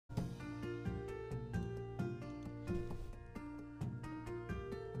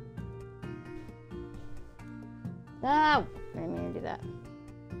Ah, I didn't mean to do that.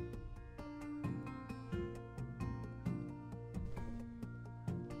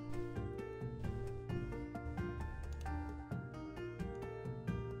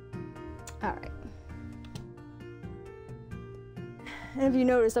 All right. And if you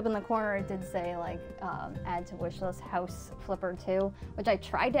notice up in the corner, it did say like add to wish list house flipper 2, which I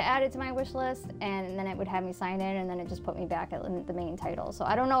tried to add it to my wish list, and then it would have me sign in, and then it just put me back at the main title. So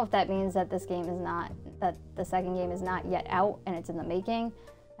I don't know if that means that this game is not, that the second game is not yet out and it's in the making.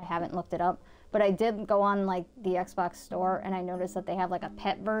 I haven't looked it up, but I did go on like the Xbox store and I noticed that they have like a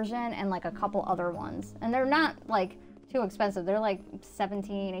pet version and like a couple other ones, and they're not like too expensive. They're like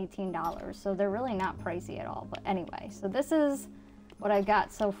 $17, $18, so they're really not pricey at all. But anyway, so this is what I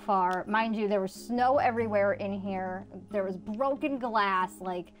got so far. Mind you, there was snow everywhere in here. There was broken glass.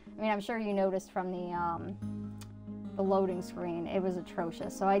 Like, I mean, I'm sure you noticed from the loading screen, it was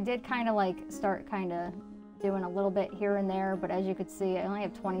atrocious. So I did kind of like start kind of doing a little bit here and there, but as you could see, I only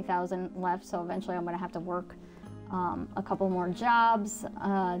have 20,000 left, so eventually I'm gonna have to work a couple more jobs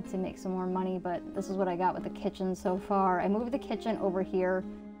to make some more money, but this is what I got with the kitchen so far. I moved the kitchen over here,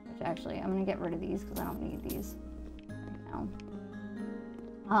 which actually I'm gonna get rid of these because I don't need these right now.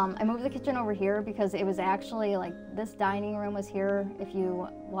 I moved the kitchen over here because it was actually like this dining room was here. If you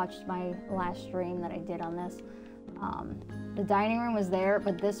watched my last stream that I did on this, the dining room was there,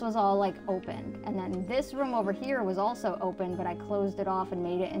 but this was all like open. And then this room over here was also open, but I closed it off and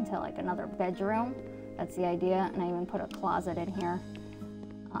made it into like another bedroom. That's the idea. And I even put a closet in here.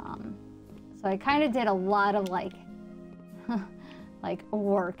 So I kind of did a lot of like, like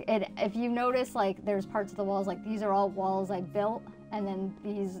work. If you notice, like there's parts of the walls, like these are all walls I built. And then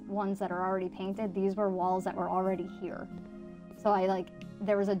these ones that are already painted, these were walls that were already here. So I like,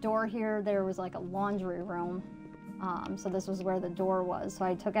 there was a door here, there was like a laundry room. So this was where the door was. So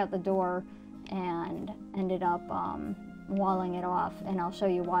I took out the door and ended up walling it off. And I'll show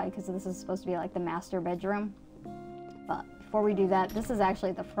you why, because this is supposed to be like the master bedroom. But before we do that, this is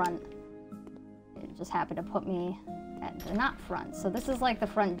actually the front. It just happened to put me at the not front. So this is like the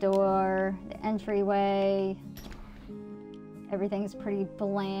front door, the entryway. Everything's pretty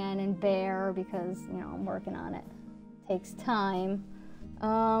bland and bare because, you know, I'm working on it. Takes time.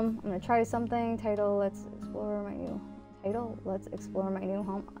 I'm gonna try something. Title, let's explore my new title. Let's explore my new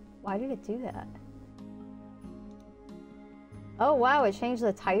home. Why did it do that? Oh wow, it changed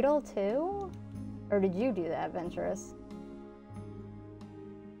the title too? Or did you do that, Venturous?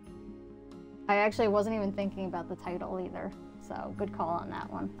 I actually wasn't even thinking about the title either. So good call on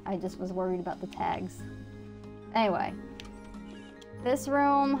that one. I just was worried about the tags. Anyway. This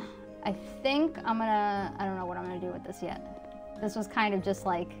room, I think I don't know what I'm gonna do with this yet. This was kind of just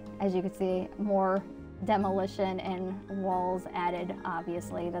like, as you can see, more demolition and walls added,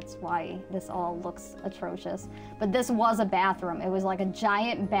 obviously. That's why this all looks atrocious. But this was a bathroom. It was like a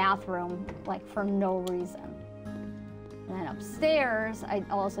giant bathroom, like for no reason. And then upstairs, I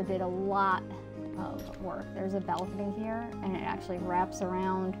also did a lot of work. There's a balcony here, and it actually wraps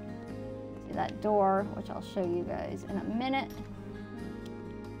around to that door, which I'll show you guys in a minute.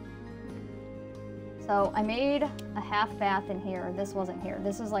 So I made a half bath in here. This wasn't here.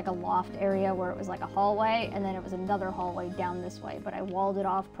 This is like a loft area where it was like a hallway, and then it was another hallway down this way. But I walled it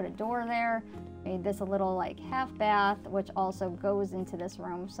off, put a door there, made this a little like half bath, which also goes into this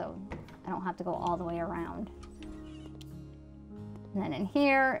room, so I don't have to go all the way around. And then in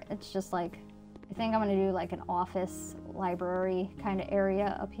here, it's just like, I think I'm gonna do like an office library kind of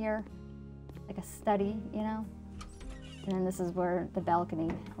area up here, like a study, you know? And then this is where the balcony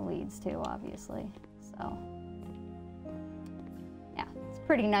leads to, obviously. So, yeah, it's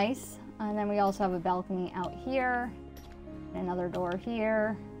pretty nice. And then we also have a balcony out here, and another door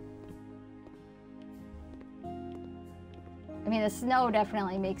here. I mean, the snow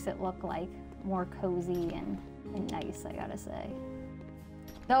definitely makes it look like more cozy and nice, I gotta say.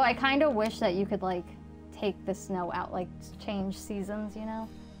 Though I kind of wish that you could like take the snow out, like change seasons, you know?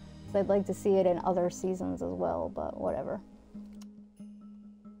 So I'd like to see it in other seasons as well, but whatever.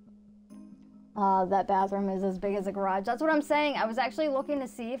 That bathroom is as big as a garage. That's what I'm saying. I was actually looking to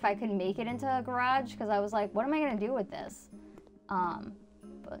see if I could make it into a garage because I was like, what am I gonna do with this?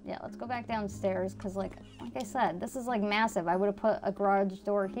 But yeah, let's go back downstairs because like I said, this is like massive. I would have put a garage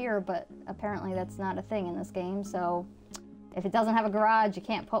door here, but apparently that's not a thing in this game. So if it doesn't have a garage, you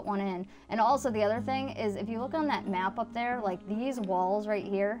can't put one in. And also the other thing is if you look on that map up there, like these walls right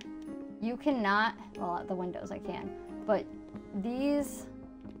here, you cannot, well, at the windows I can, but these,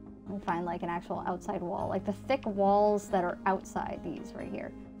 let me find like an actual outside wall, like the thick walls that are outside these right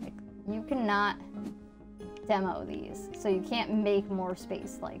here, like you cannot demo these, so you can't make more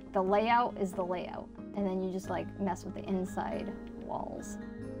space. Like the layout is the layout. and then you just like mess with the inside walls.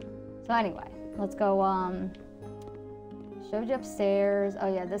 So anyway, let's go, showed you upstairs.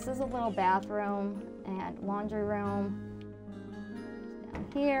 Oh yeah, this is a little bathroom and laundry room. Down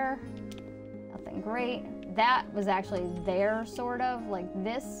here, nothing great. That was actually there, sort of. Like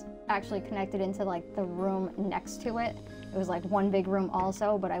this actually connected into like the room next to it. It was like one big room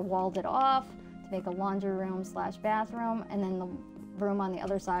also, but I walled it off to make a laundry room slash bathroom. And then the room on the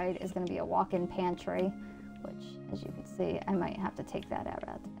other side is gonna be a walk-in pantry, which as you can see, I might have to take that out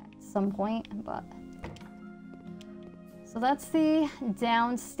at some point, but. So that's the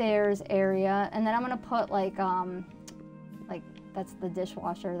downstairs area. And then I'm gonna put like that's the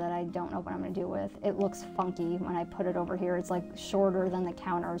dishwasher that I don't know what I'm gonna do with. It looks funky when I put it over here. It's like shorter than the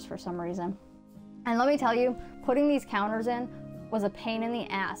counters for some reason. And let me tell you, putting these counters in was a pain in the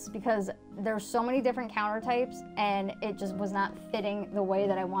ass because there's so many different counter types and it just was not fitting the way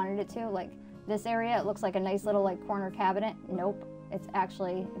that I wanted it to. Like this area, it looks like a nice little like corner cabinet. Nope, it's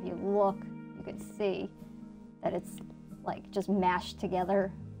actually, if you look, you could see that it's like just mashed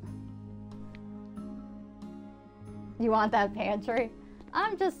together. You want that pantry?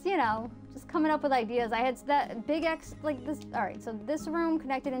 I'm just, you know, just coming up with ideas. I had that big like this, all right, so this room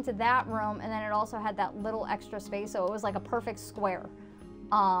connected into that room, and then it also had that little extra space, so it was like a perfect square.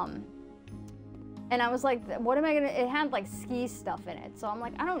 And I was like, what am I gonna, it had like ski stuff in it, so I'm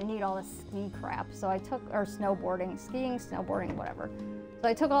like, I don't need all this ski crap. So I took, or snowboarding, skiing, snowboarding, whatever. So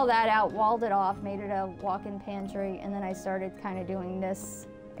I took all that out, walled it off, made it a walk-in pantry, and then I started kind of doing this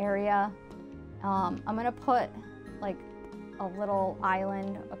area. I'm gonna put like a little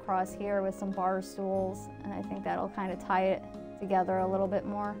island across here with some bar stools, and I think that'll kind of tie it together a little bit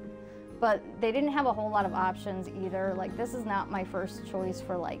more. But they didn't have a whole lot of options either. Like this is not my first choice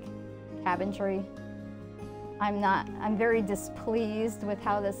for like cabinetry. I'm very displeased with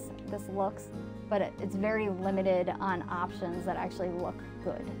how this looks, but it's very limited on options that actually look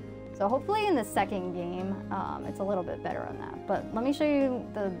good. So hopefully in the second game, it's a little bit better on that. But let me show you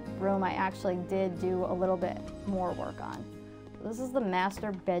the room I actually did do a little bit more work on. So this is the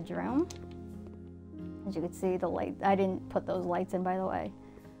master bedroom. As you can see, the light, I didn't put those lights in, by the way.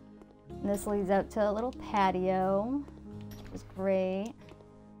 And this leads out to a little patio, which is great.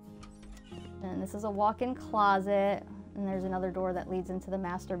 And this is a walk-in closet, and there's another door that leads into the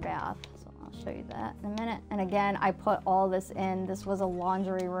master bath. So I'll show you that in a minute. And again, I put all this in. This was a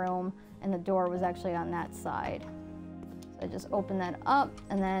laundry room, and the door was actually on that side. So I just opened that up,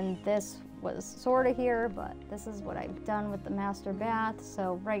 and then this was sort of here, but this is what I've done with the master bath.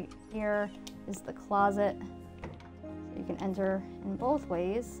 So right here is the closet. So you can enter in both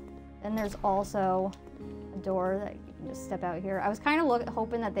ways. Then there's also a door that you can just step out here. I was kind of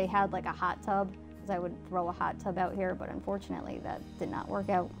hoping that they had like a hot tub, because I would throw a hot tub out here, but unfortunately that did not work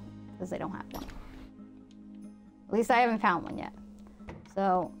out because they don't have one. At least I haven't found one yet.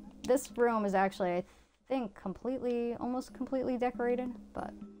 So this room is actually, I think, almost completely decorated,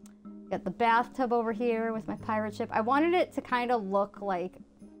 but got the bathtub over here with my pirate ship. I wanted it to kind of look like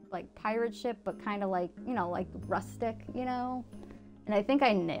pirate ship, but kind of like, you know, like rustic, you know? And I think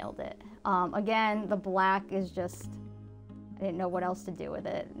I nailed it. Again, the black is just, I didn't know what else to do with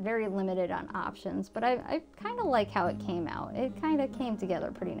it. Very limited on options, but I kind of like how it came out. It kind of came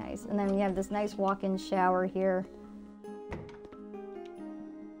together pretty nice. And then we have this nice walk-in shower here.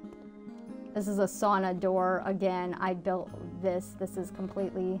 This is a sauna door. Again, I built this. This is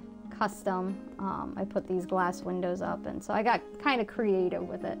completely custom. I put these glass windows up, and so I got kind of creative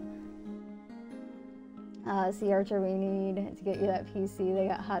with it. See, Archer, we need to get you that PC. They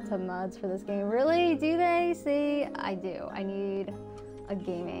got hot tub mods for this game. Really? Do they? See, I do. I need a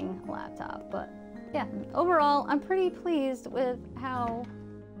gaming laptop. But yeah, overall, I'm pretty pleased with how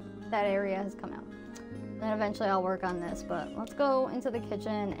that area has come out. Then eventually I'll work on this, but let's go into the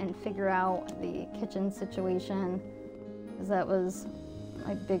kitchen and figure out the kitchen situation, because that was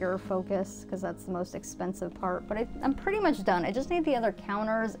my bigger focus, because that's the most expensive part. But I'm pretty much done. I just need the other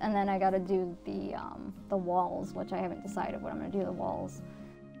counters, and then I got to do the walls, which I haven't decided what I'm going to do the walls.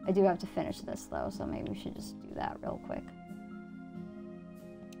 I do have to finish this though, so maybe we should just do that real quick.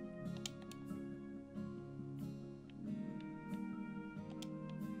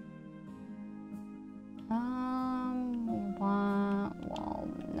 We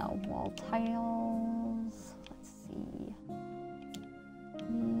want wall tiles. Let's see.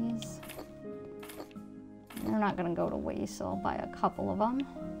 These. They're not gonna go to waste, so I'll buy a couple of them.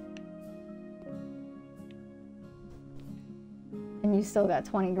 And you still got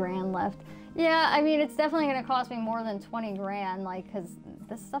 20 grand left. Yeah, I mean, it's definitely gonna cost me more than 20 grand, like, cause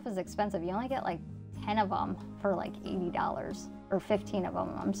this stuff is expensive. You only get like 10 of them for like $80, or 15 of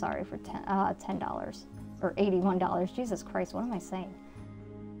them, I'm sorry, for $10, or $81. Jesus Christ, what am I saying?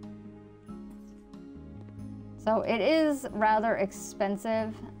 So it is rather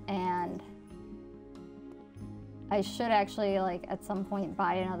expensive, and I should actually like at some point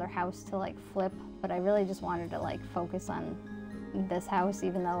buy another house to like flip, but I really just wanted to like focus on this house,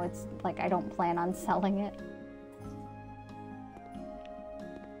 even though it's like I don't plan on selling it.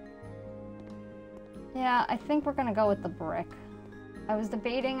 Yeah, I think we're gonna go with the brick. I was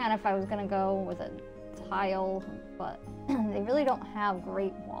debating on if I was gonna go with a tile, but they really don't have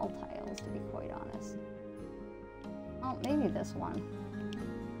great wall tiles, to be quite honest. Oh, maybe this one.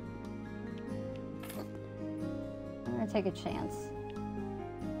 I'm gonna take a chance.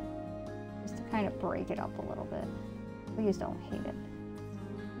 Just to kind of break it up a little bit. Please don't hate it.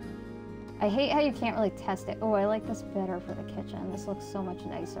 I hate how you can't really test it. Oh, I like this better for the kitchen. This looks so much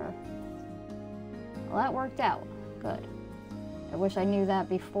nicer. Well, that worked out. Good. I wish I knew that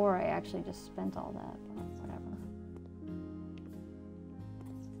before I actually just spent all that, but whatever.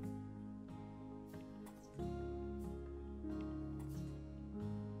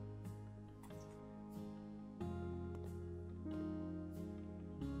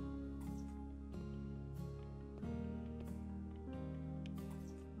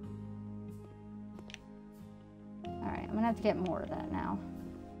 All right, I'm gonna have to get more of that now.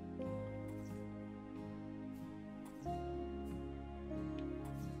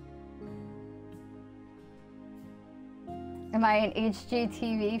 Am I an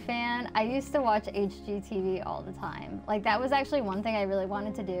HGTV fan? I used to watch HGTV all the time. Like, that was actually one thing I really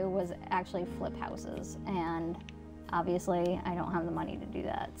wanted to do, was actually flip houses. And obviously I don't have the money to do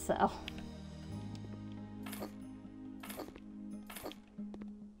that, so.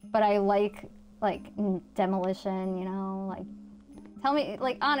 But I like demolition, you know, like, tell me,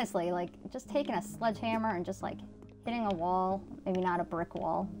 like, honestly, like, just taking a sledgehammer and just like hitting a wall, maybe not a brick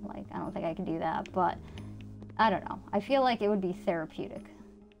wall, like, I don't think I could do that, but I don't know. I feel like it would be therapeutic.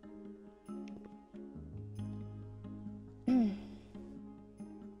 The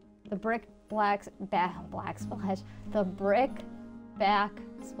brick backsplash. The brick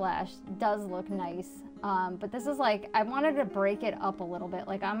backsplash does look nice. But this is like, I wanted to break it up a little bit.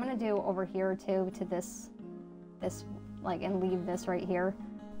 Like, I'm gonna do over here too, to this like, and leave this right here.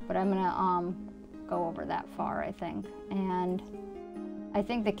 But I'm gonna go over that far, I think. And I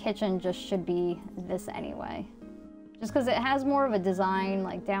think the kitchen just should be this anyway. Just because it has more of a design,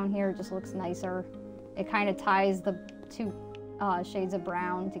 like down here it just looks nicer. It kind of ties the two shades of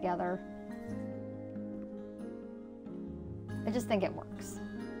brown together. I just think it works.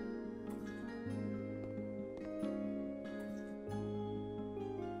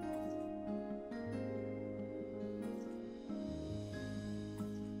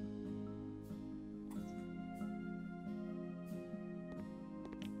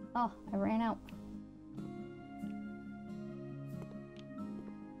 Oh, I ran out.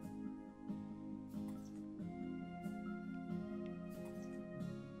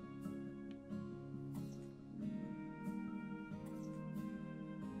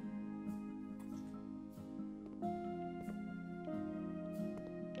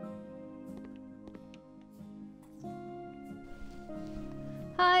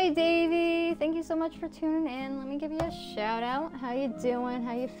 Hi, Davey. Thank you so much for tuning in. Let me give you a shout out. How you doing?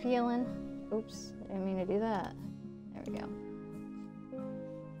 How you feeling? Oops, I didn't mean to do that. There we go.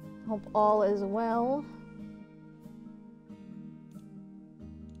 Hope all is well.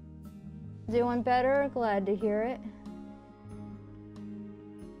 Doing better? Glad to hear it.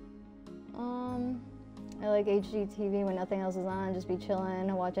 I like HGTV when nothing else is on, just be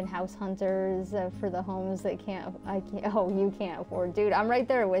chilling, watching House Hunters for the homes that you can't afford. Dude, I'm right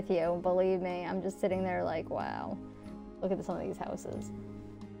there with you, believe me. I'm just sitting there like, wow, look at some of these houses.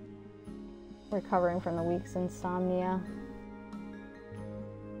 Recovering from the week's insomnia.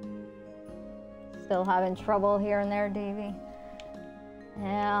 Still having trouble here and there, Davey.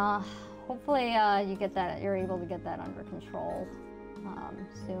 Yeah, hopefully you're able to get that under control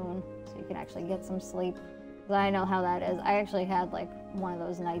soon, so you can actually get some sleep. But I know how that is. I actually had like one of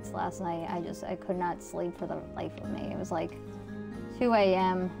those nights last night. I could not sleep for the life of me. It was like 2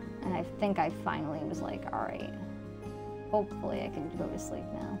 a.m. and I think I finally was like, all right, hopefully I can go to sleep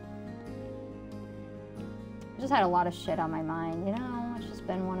now. I just had a lot of shit on my mind, you know? It's just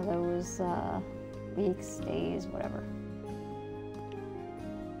been one of those weeks, days, whatever.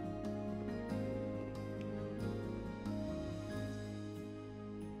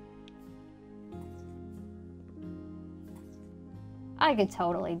 I could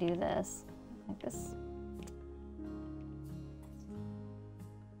totally do this. Like this.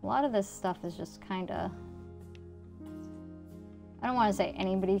 A lot of this stuff is just kind of, I don't want to say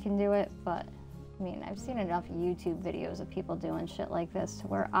anybody can do it, but I mean, I've seen enough YouTube videos of people doing shit like this to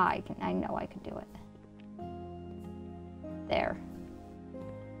where I know I could do it. There.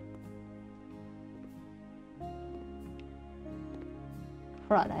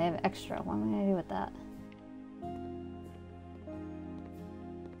 Crud, I have extra. What am I gonna do with that?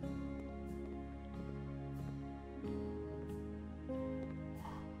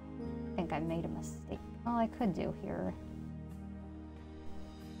 I think I made a mistake. All I could do here.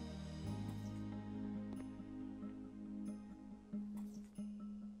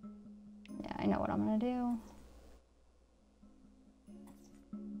 Yeah, I know what I'm gonna do.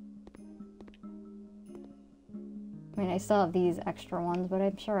 I mean, I still have these extra ones, but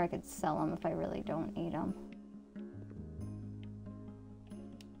I'm sure I could sell them if I really don't need them.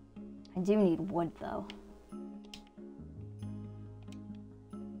 I do need wood, though.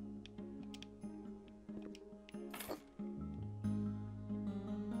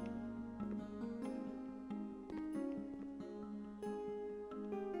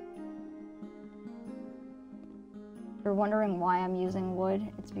 If you're wondering why I'm using wood,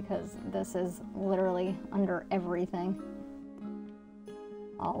 it's because this is literally under everything.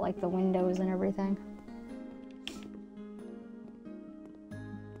 All like the windows and everything.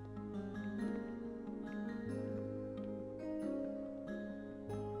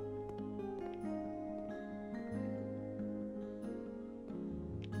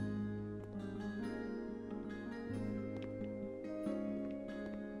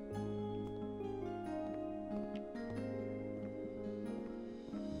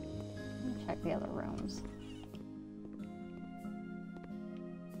 Check the other rooms.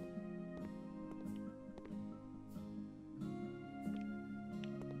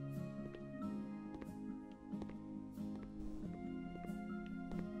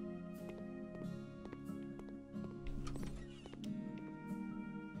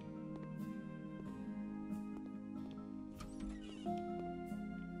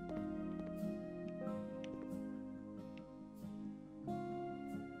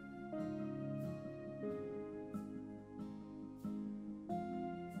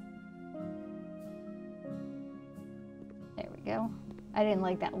 There we go. I didn't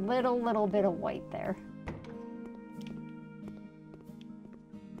like that little bit of white there.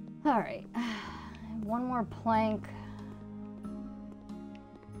 All right, one more plank.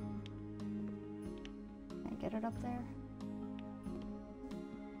 Can I get it up there?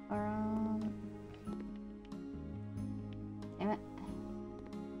 Damn it.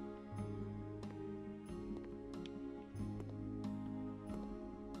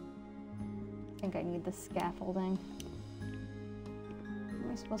 I think I need the scaffolding. How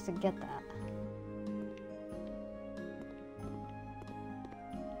am I supposed to get that?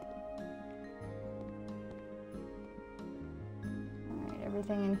 Alright,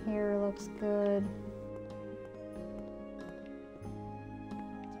 everything in here looks good.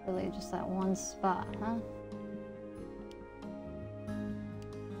 It's really just that one spot, huh?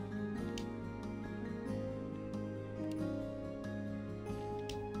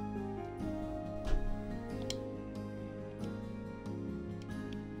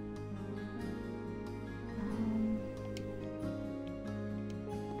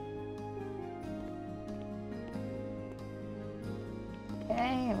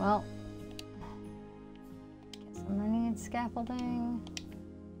 Okay, well, guess I'm gonna need scaffolding.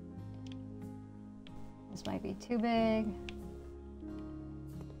 This might be too big.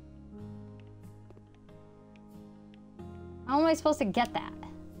 How am I supposed to get that?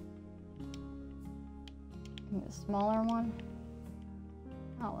 Maybe a smaller one?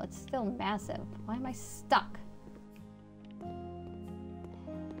 Oh, it's still massive. Why am I stuck?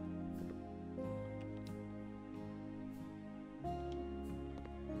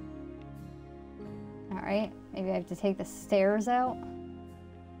 Alright, maybe I have to take the stairs out.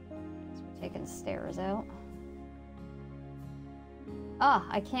 So we're taking the stairs out. Ah,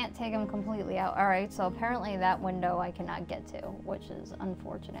 I can't take them completely out. Alright, so apparently that window I cannot get to, which is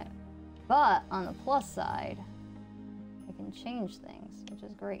unfortunate. But on the plus side, I can change things, which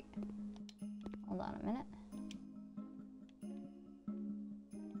is great. Hold on a minute.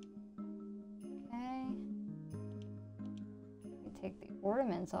 Okay. We take the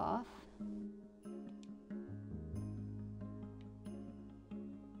ornaments off.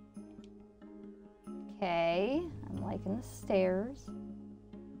 Okay, I'm liking the stairs.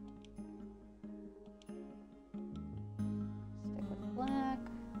 Stick with black.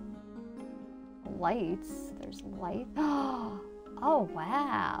 Lights, there's light. Oh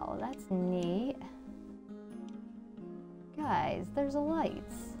wow, that's neat. Guys, there's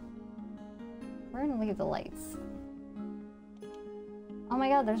lights. We're gonna leave the lights. Oh my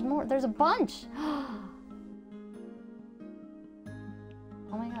god, there's more. There's a bunch. Oh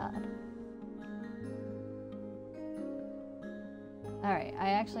my god. Alright,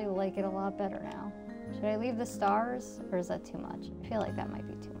 I actually like it a lot better now. Should I leave the stars, or is that too much? I feel like that might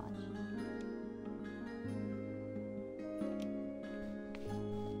be too much.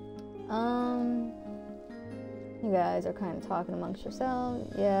 You guys are kind of talking amongst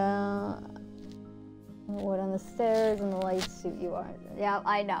yourselves. Yeah. Wood on the stairs and the lights suit you are. Yeah,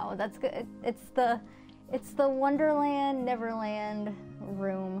 I know. That's good. It's the Wonderland, Neverland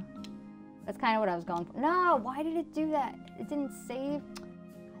room. That's kind of what I was going for. No, why did it do that? It didn't save.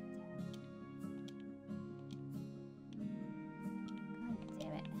 God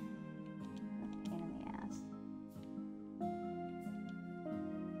damn it. A pain in the ass.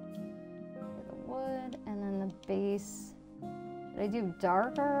 The wood and then the base. Should I do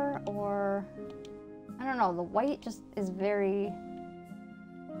darker or? I don't know, the white just is very,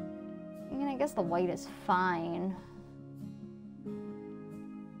 I mean, I guess the white is fine.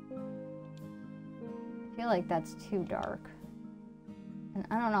 I feel like that's too dark. And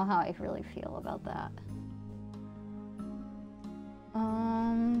I don't know how I really feel about that.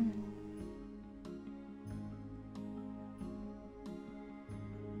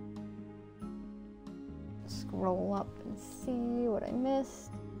 Scroll up and see what I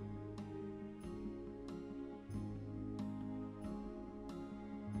missed.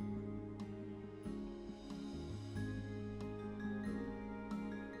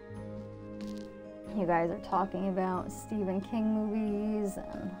 You guys are talking about Stephen King movies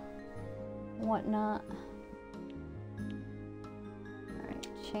and whatnot. Alright,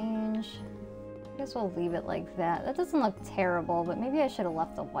 change. I guess we'll leave it like that. That doesn't look terrible, but maybe I should have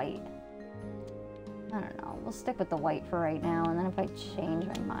left the white. I don't know. We'll stick with the white for right now, and then if I change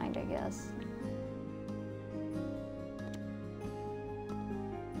my mind, I guess.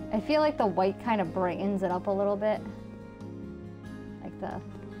 I feel like the white kind of brightens it up a little bit. Like the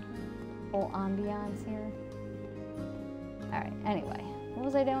whole ambiance here. Alright, anyway. What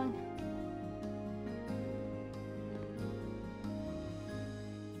was I doing?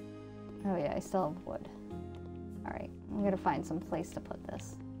 Oh yeah, I still have wood. Alright, I'm gonna find some place to put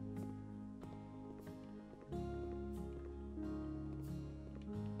this.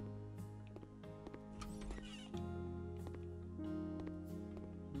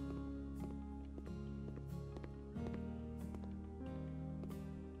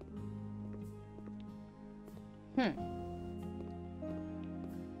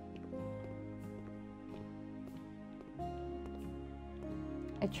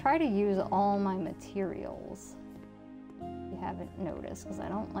 I try to use all my materials, if you haven't noticed, because I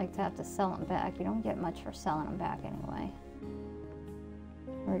don't like to have to sell them back. You don't get much for selling them back anyway.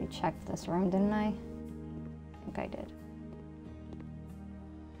 I already checked this room, didn't I? I think I did.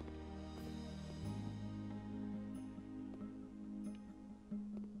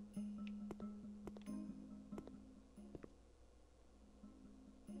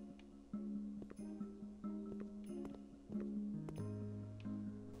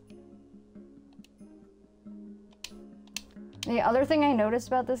 The other thing I noticed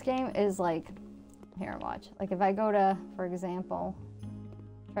about this game is like, here, watch. Like if I go to, for example,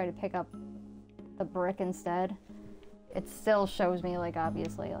 try to pick up the brick instead, it still shows me like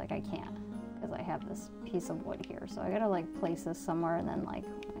obviously like I can't because I have this piece of wood here. So I gotta like place this somewhere and then like,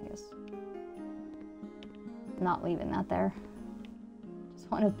 I guess, not leaving that there. Just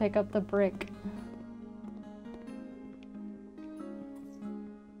want to pick up the brick.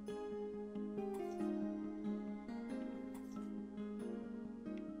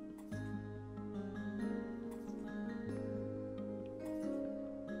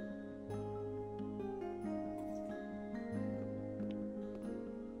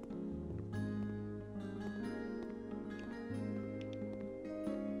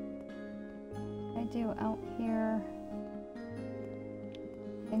 Do out here.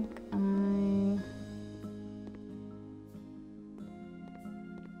 I think I'm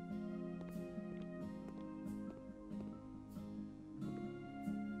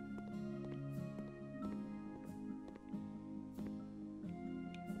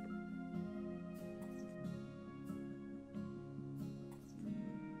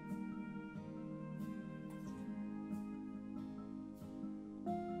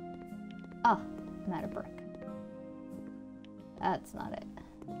I'm out of brick. That's not it.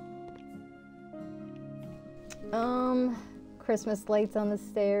 Christmas lights on the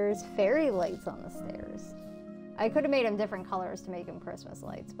stairs, fairy lights on the stairs. I could have made them different colors to make them Christmas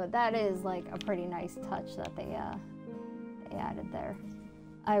lights, but that is like a pretty nice touch that they added there,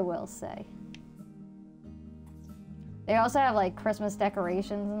 I will say. They also have like Christmas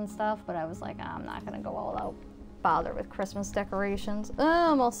decorations and stuff, but I was like, oh, I'm not gonna go all out bother with Christmas decorations.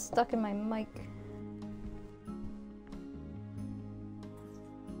 Oh, I'm all stuck in my mic.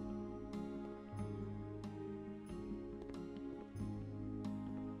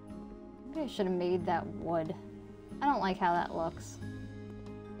 Maybe I should have made that wood. I don't like how that looks.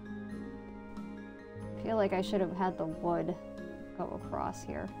 I feel like I should have had the wood go across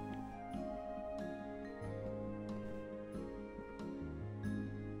here.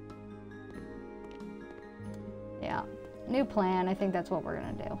 Yeah, new plan. I think that's what we're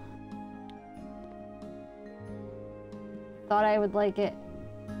gonna do. Thought I would like it,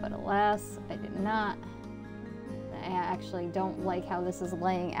 but alas, I did not. I actually don't like how this is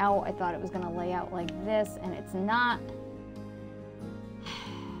laying out. I thought it was gonna lay out like this, and it's not.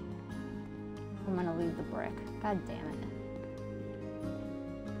 I'm gonna leave the brick. God damn it.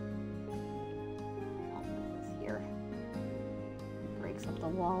 I'll put this here. Breaks up the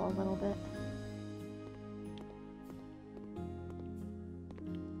wall a little bit.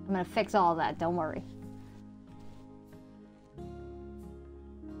 I'm gonna fix all of that, don't worry.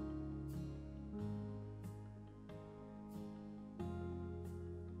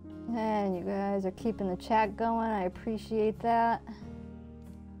 And you guys are keeping the chat going. I appreciate that.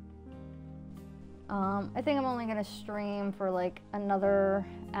 I think I'm only gonna stream for like another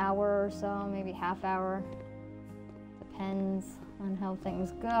hour or so, maybe half hour. Depends on how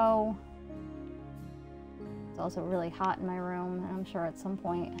things go. It's also really hot in my room, and I'm sure at some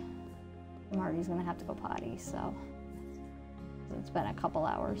point Marty's gonna have to go potty, so it's been a couple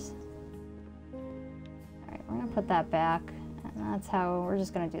hours. All right, we're gonna put that back, and that's how we're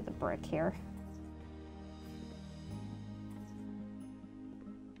just gonna do the brick here.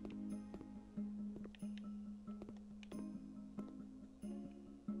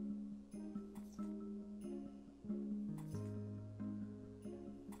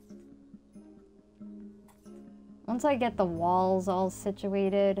 Once I get the walls all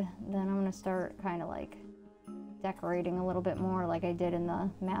situated, then I'm gonna start kind of like decorating a little bit more like I did in the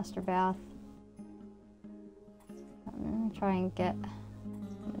master bath. I'm gonna try and get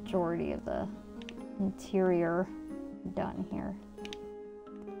the majority of the interior done here.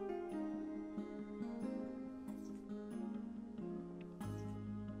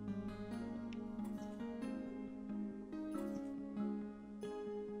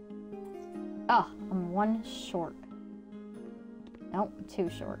 Oh, I'm one short. Nope, two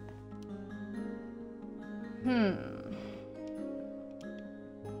short.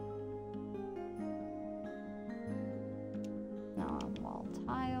 No, wall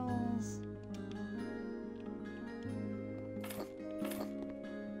tiles.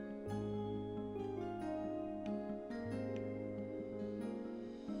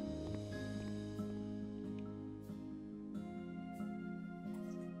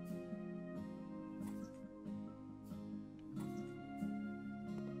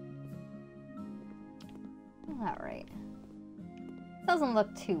 All right. Doesn't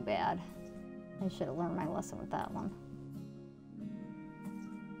look too bad. I should have learned my lesson with that one.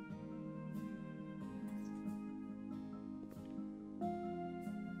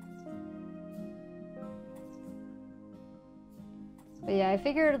 But yeah, I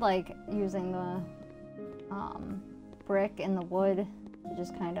figured like using the brick and the wood to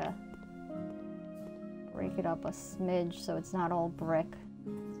just kind of break it up a smidge so it's not all brick.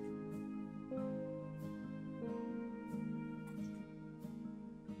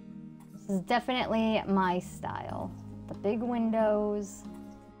 This is definitely my style. The big windows,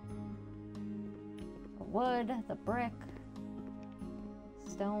 the wood, the brick,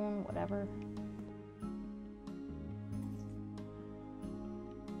 stone, whatever.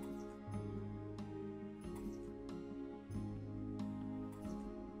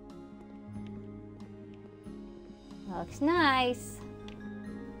 Looks nice.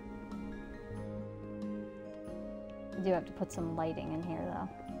 I do have to put some lighting in here though,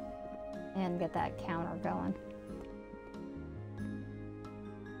 and get that counter going.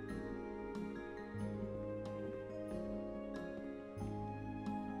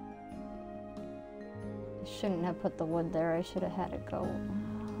 I shouldn't have put the wood there. I should have had it go.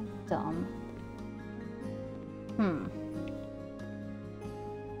 Dumb.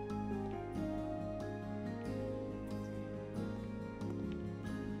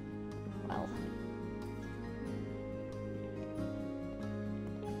 Well.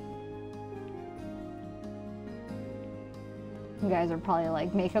 You guys are probably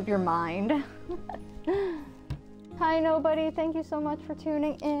like, make up your mind. Hi, nobody. Thank you so much for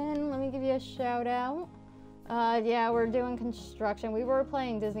tuning in. Let me give you a shout out. Yeah, we're doing construction. We were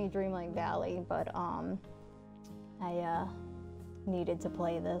playing Disney Dreamlight Valley, but I needed to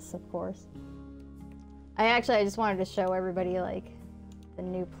play this, of course. I just wanted to show everybody like the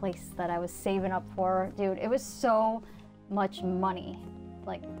new place that I was saving up for. Dude, it was so much money.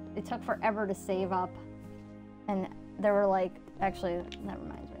 Like, it took forever to save up. And there were like, actually, that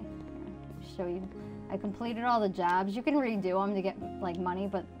reminds me. Here, show you. I completed all the jobs. You can redo them to get like money,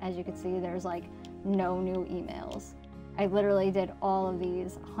 but as you can see, there's like no new emails. I literally did all of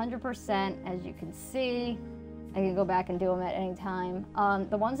these 100%, as you can see. I can go back and do them at any time.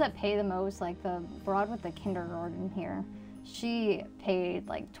 The ones that pay the most, like the broad with the kindergarten here, she paid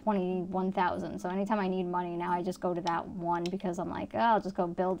like $21,000. So anytime I need money now, I just go to that one because I'm like, oh, I'll just go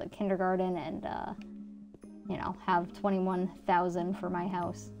build a kindergarten and, you know, have $21,000 for my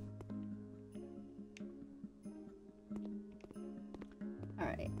house. All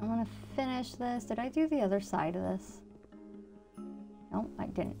right, I'm gonna finish this. Did I do the other side of this? Nope, I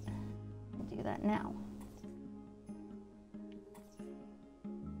didn't. I'll do that now.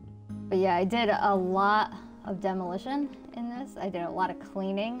 But yeah, I did a lot of demolition in this. I did a lot of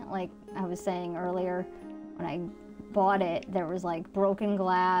cleaning. Like I was saying earlier, when I bought it, there was like broken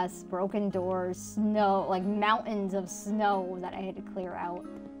glass, broken doors, snow, like mountains of snow that I had to clear out.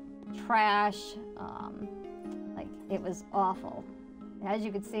 Trash, like it was awful. As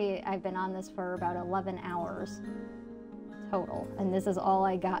you can see, I've been on this for about 11 hours total, and this is all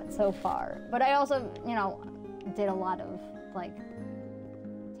I got so far. But I also, you know, did a lot of like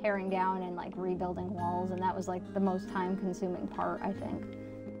tearing down and like rebuilding walls, and that was like the most time-consuming part, I think.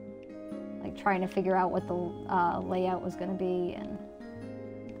 Like trying to figure out what the layout was going to be, and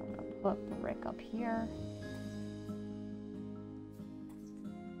I'm gonna put brick up here.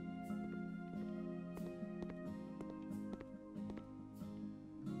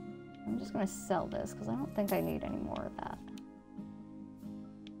 I'm just going to sell this because I don't think I need any more of that.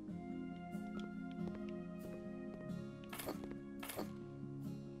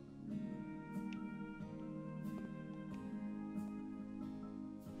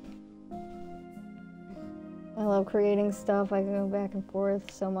 I love creating stuff. I can go back and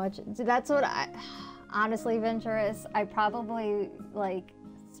forth so much. That's what I, honestly, Venturous, I probably like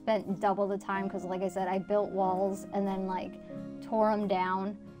spent double the time because like I said, I built walls and then like tore them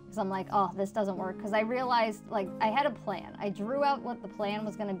down because I'm like, oh, this doesn't work. Because I realized like I had a plan. I drew out what the plan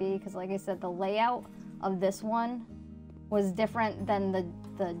was going to be because like I said, the layout of this one was different than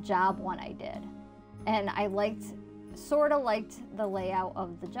the job one I did. And I sort of liked the layout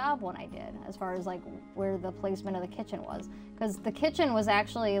of the job one I did, as far as like where the placement of the kitchen was, because the kitchen was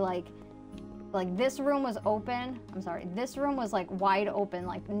actually like this room was open. I'm sorry, this room was like wide open.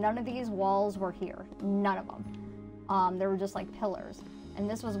 Like none of these walls were here, none of them. There were just like pillars, and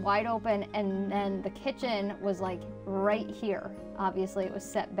this was wide open. And then the kitchen was like right here. Obviously, it was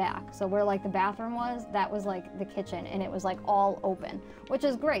set back. So where like the bathroom was, that was like the kitchen, and it was like all open, which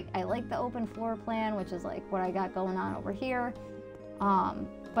is great. I like the open floor plan, which is like what I got going on over here.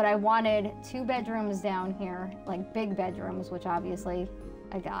 But I wanted 2 bedrooms down here, like big bedrooms, which obviously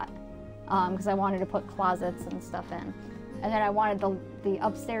I got, because I wanted to put closets and stuff in. And then I wanted the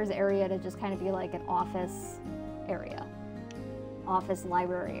upstairs area to just kind of be like an office area, office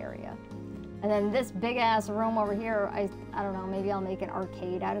library area. And then this big ass room over here, I don't know, maybe I'll make an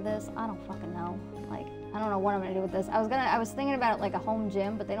arcade out of this. I don't fucking know. Like, I don't know what I'm gonna do with this. I was thinking about it like a home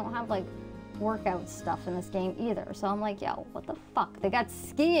gym, but they don't have like workout stuff in this game either. So I'm like, yo, what the fuck? They got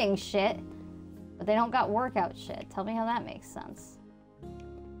skiing shit, but they don't got workout shit. Tell me how that makes sense.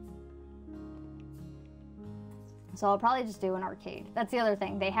 So I'll probably just do an arcade. That's the other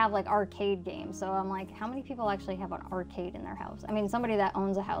thing. They have like arcade games. So I'm like, how many people actually have an arcade in their house? I mean, somebody that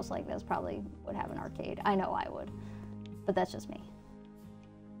owns a house like this probably would have an arcade. I know I would, but that's just me.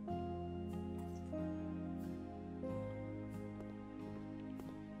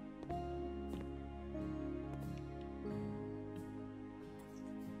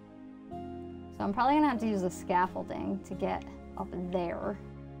 So I'm probably gonna have to use the scaffolding to get up there.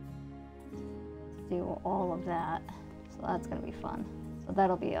 Do all of that, so that's gonna be fun. So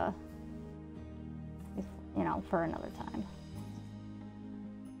that'll be a, you know, for another time.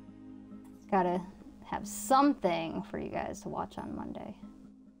 Gotta have something for you guys to watch on Monday.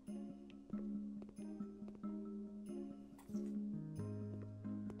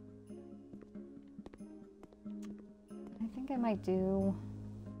 I think I might do,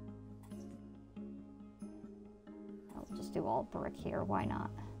 I'll just do all brick here, why not?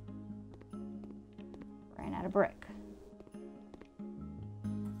 Ran out of brick.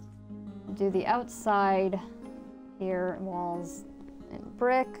 Do the outside here, walls in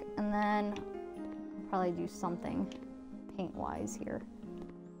brick, and then I'll probably do something paint-wise here.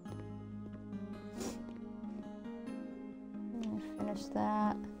 finish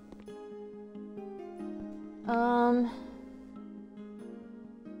that. I'm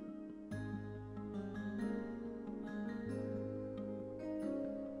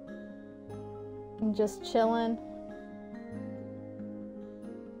just chilling.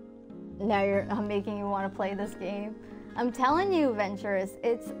 Now I'm making you want to play this game. I'm telling you, Venturous,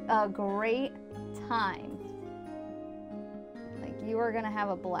 it's a great time. Like, you are gonna have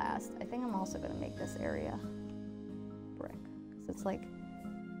a blast. I think I'm also gonna make this area brick, because it's like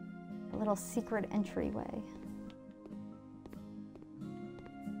a little secret entryway.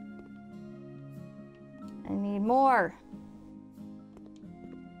 I need more.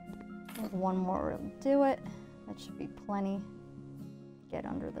 One more will do it. That should be plenty. Get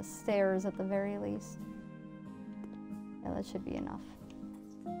under the stairs at the very least. Yeah, that should be enough.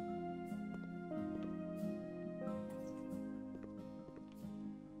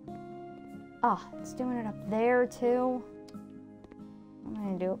 Ah, oh, it's doing it up there too. What am I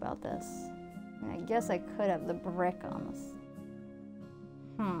gonna do about this? I mean, I guess I could have the brick on this.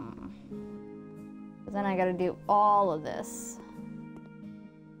 But then I gotta do all of this.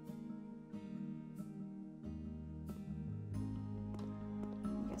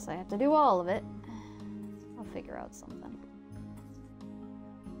 I guess I have to do all of it. I'll figure out something.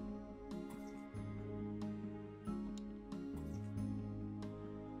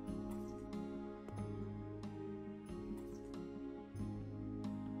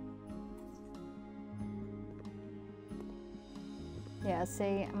 Yeah,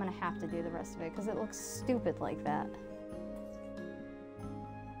 see, I'm gonna have to do the rest of it because it looks stupid like that.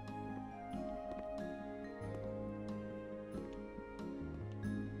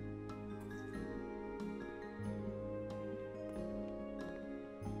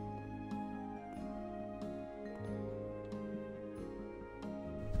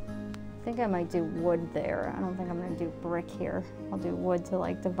 I think I might do wood there. I don't think I'm gonna do brick here. I'll do wood to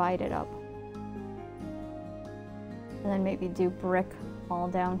like divide it up. And then maybe do brick all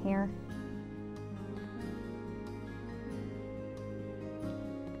down here.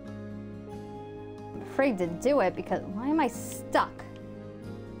 I'm afraid to do it because, why am I stuck?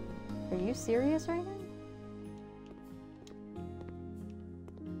 Are you serious right now?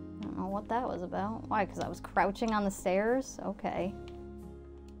 I don't know what that was about. Why, because I was crouching on the stairs? Okay.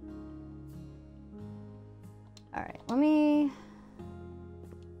 All right, let me...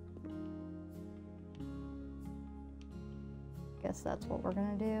 Guess that's what we're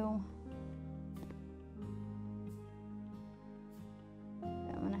gonna do.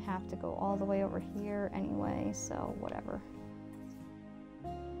 Yeah, I'm gonna have to go all the way over here anyway, so whatever.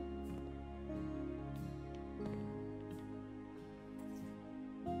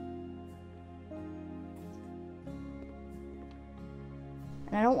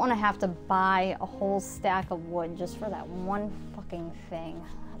 And I don't want to have to buy a whole stack of wood just for that one fucking thing.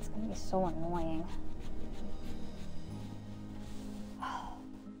 That's gonna be so annoying.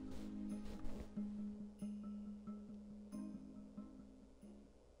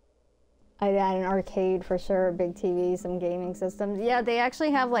 I had an arcade for sure, a big TV, some gaming systems. Yeah, they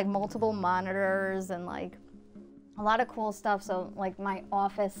actually have like multiple monitors and like a lot of cool stuff. So like my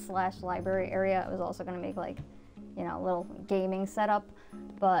office / library area, I was also gonna make like, you know, a little gaming setup.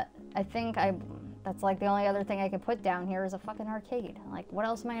 But I think that's like the only other thing I can put down here is a fucking arcade. Like, what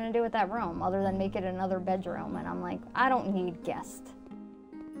else am I gonna do with that room other than make it another bedroom? And I'm like, I don't need guests.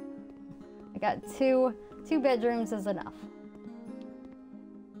 I got two bedrooms is enough.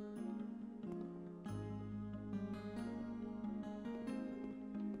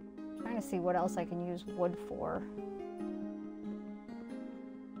 Trying to see what else I can use wood for.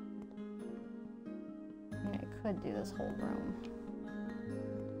 I mean, I could do this whole room.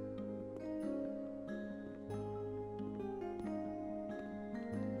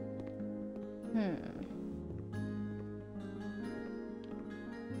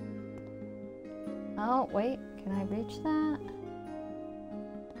 Oh, wait, can I reach that?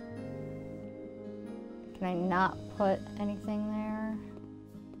 Can I not put anything there?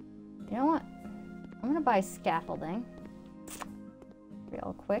 You know what? I'm gonna buy scaffolding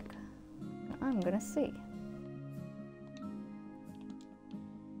real quick. I'm gonna see.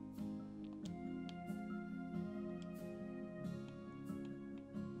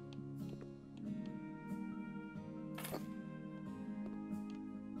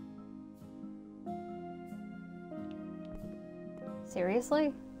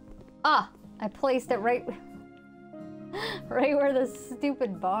 Seriously? Ah, I placed it right where the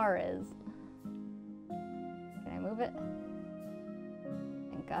stupid bar is. Can I move it?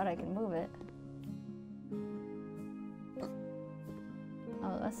 Thank God I can move it.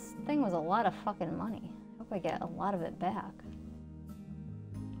 Oh, this thing was a lot of fucking money. I hope I get a lot of it back.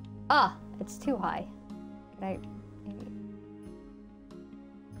 Ah, it's too high. Can I, maybe?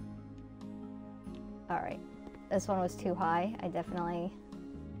 All right, this one was too high. I definitely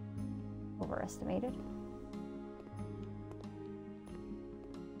overestimated.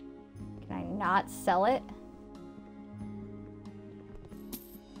 Can I not sell it?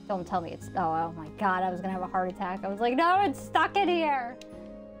 Don't tell me it's, oh my God, I was gonna have a heart attack. I was like, no, it's stuck in here.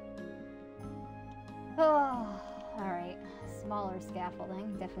 Oh, all right, smaller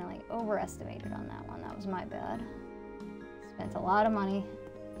scaffolding. Definitely overestimated on that one. That was my bad. Spent a lot of money.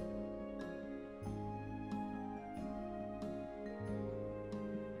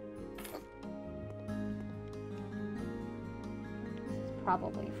 This is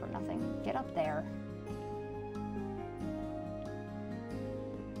probably for nothing. Get up there.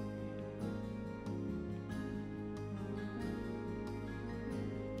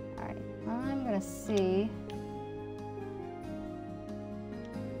 I'm gonna see.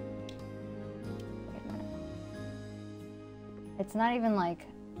 Wait a minute. It's not even like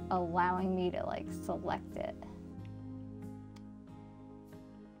allowing me to like select it.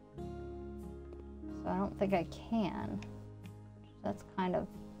 So I don't think I can. That's kind of,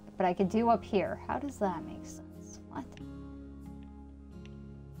 but I could do up here. How does that make sense? What?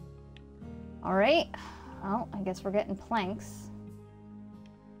 All right. Well, I guess we're getting planks.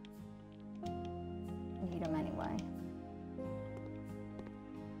 Need them anyway.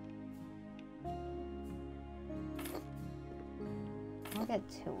 I'll get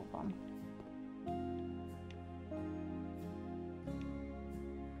 2 of them.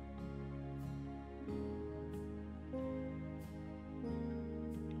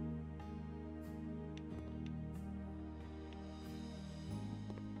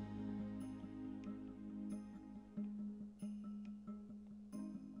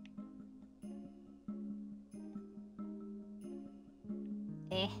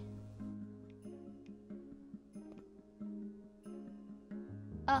 Eh.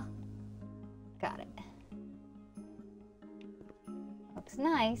 Oh, got it. Looks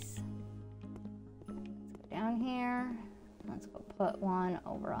nice. Let's go down here. Let's go put one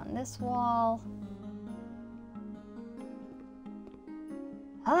over on this wall.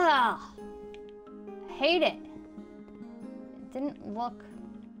 Ah, I hate it. It didn't look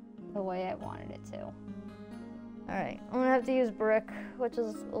the way I wanted it to. All right, I'm gonna have to use brick, which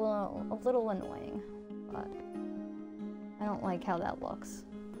is a little annoying, but I don't like how that looks.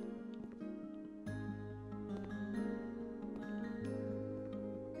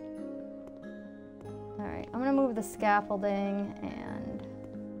 All right, I'm gonna move the scaffolding, and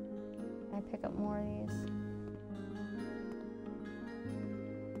can I pick up more of these?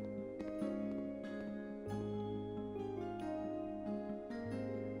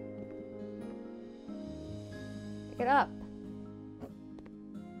 Pick it up.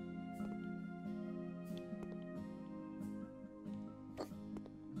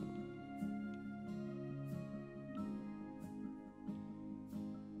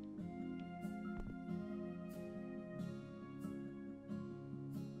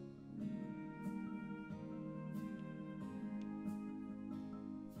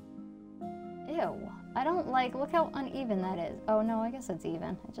 Ew, I don't like, look how uneven that is. Oh no, I guess it's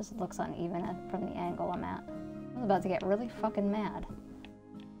even. It just looks uneven from the angle I'm at. I was about to get really fucking mad.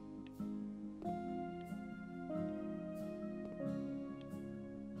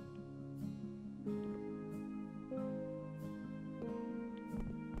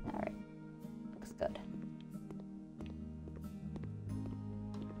 All right, looks good.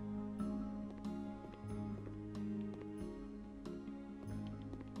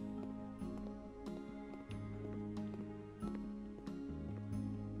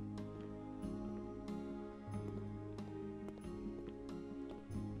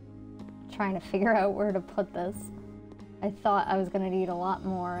 Trying to figure out where to put this. I thought I was gonna need a lot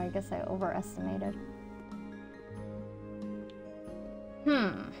more. I guess I overestimated.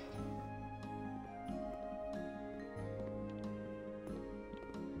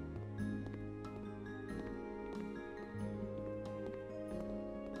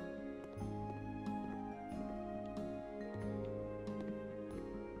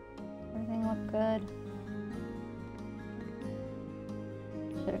 Everything looked good.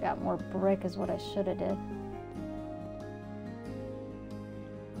 Should have got more brick is what I should have did.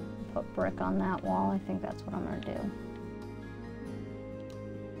 Put brick on that wall. I think that's what I'm gonna do.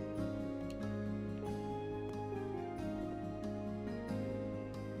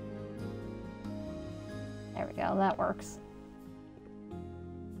 There we go, that works.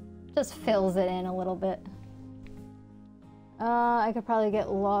 Just fills it in a little bit. I could probably get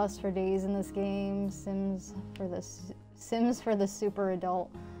lost for days in this game. Sims for the super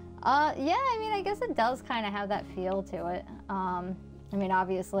adult. Yeah, I mean, I guess it does kind of have that feel to it. I mean,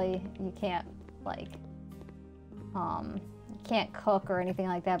 obviously, you can't, like, you can't cook or anything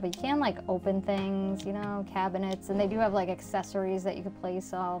like that, but you can, like, open things, you know, cabinets, and they do have, like, accessories that you could place,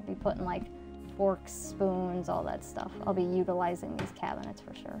 so I'll be putting, like, forks, spoons, all that stuff. I'll be utilizing these cabinets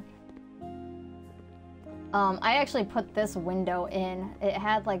for sure. I actually put this window in. It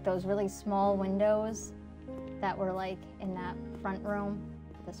had, like, those really small windows that were, like, in that front room.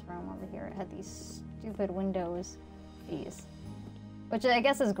 This room over here, it had these stupid windows, these, which I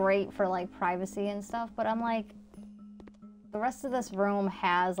guess is great for like privacy and stuff, but I'm like, the rest of this room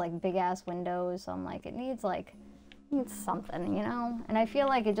has like big ass windows, so I'm like, it needs something, you know? And I feel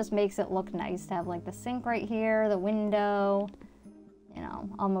like it just makes it look nice to have like the sink right here, the window, you know.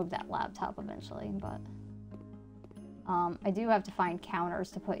 I'll move that laptop eventually, but I do have to find counters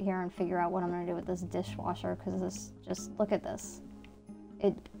to put here and figure out what I'm gonna do with this dishwasher, because this, just look at this.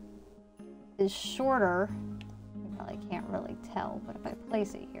 It is shorter, you probably can't really tell, but if I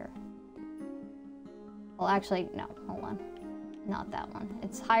place it here, well actually, no, hold on, not that one.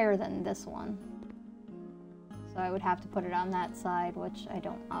 It's higher than this one. So I would have to put it on that side, which I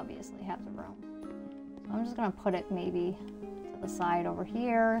don't obviously have the room. So I'm just gonna put it maybe to the side over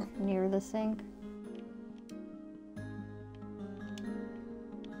here, near the sink.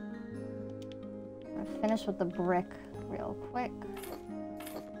 I'm gonna finish with the brick real quick.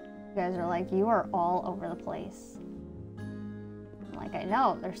 You guys are like, you are all over the place. I'm like, I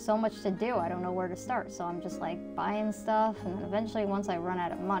know, there's so much to do, I don't know where to start. So I'm just like buying stuff, and then eventually once I run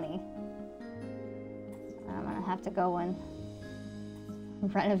out of money, I'm gonna have to go and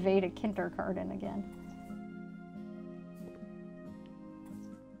renovate a kindergarten again.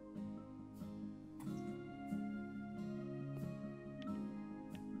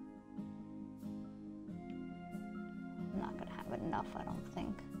 I'm not gonna have enough, I don't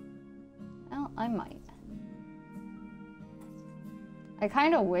think. Well, I might. I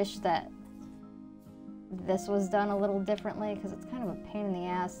kind of wish that this was done a little differently, because it's kind of a pain in the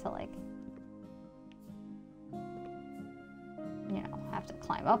ass to, like, you know, have to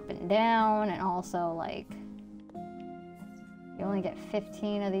climb up and down, and also, like, you only get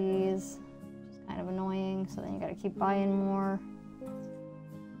 15 of these, which is kind of annoying, so then you gotta keep buying more.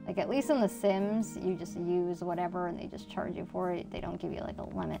 Like, at least in The Sims, you just use whatever and they just charge you for it. They don't give you, like, a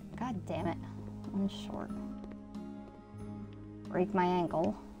limit. God damn it. I'm short. Break my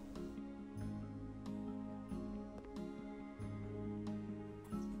ankle.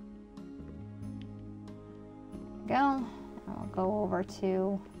 There we go. And I'll go over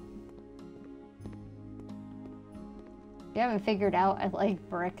to... If you haven't figured out, I like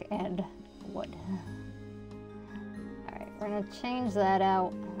brick and wood. Alright, we're gonna change that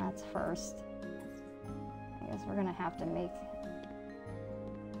out. That's first. I guess we're gonna have to make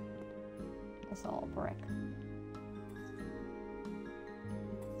this all brick.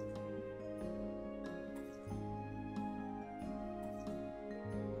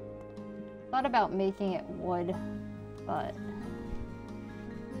 Thought about making it wood, but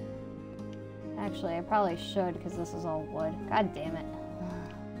actually I probably should, because this is all wood. God damn it.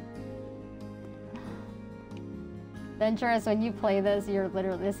 Venturous, when you play this,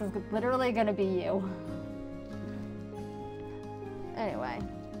 this is literally gonna be you. Anyway.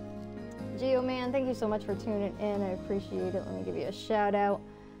 Geo Man, thank you so much for tuning in. I appreciate it. Let me give you a shout out.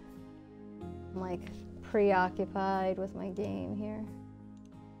 I'm like preoccupied with my game here.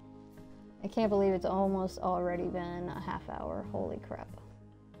 I can't believe it's almost already been a half hour. Holy crap.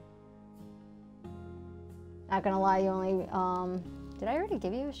 Not gonna lie, you only, did I already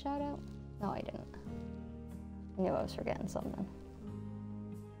give you a shout out? No, I didn't. I knew I was forgetting something.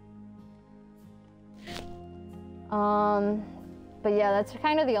 But yeah, that's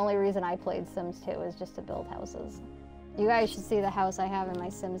kind of the only reason I played Sims 2, is just to build houses. You guys should see the house I have in my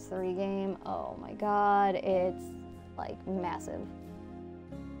Sims 3 game. Oh my god, it's like massive.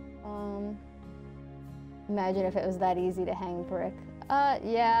 Imagine if it was that easy to hang brick.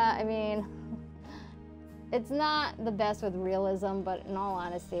 Yeah, I mean, it's not the best with realism, but in all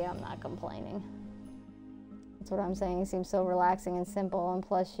honesty, I'm not complaining. That's what I'm saying. It seems so relaxing and simple, and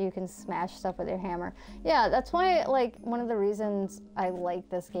plus you can smash stuff with your hammer. Yeah, that's why, like, one of the reasons I like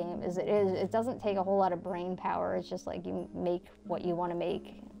this game is it doesn't take a whole lot of brain power. It's just like you make what you want to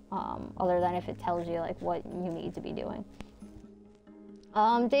make, other than if it tells you like what you need to be doing.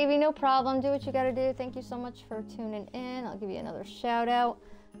 Davey, no problem. Do what you gotta do. Thank you so much for tuning in. I'll give you another shout out.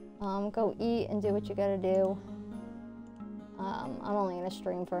 Go eat and do what you gotta do. I'm only gonna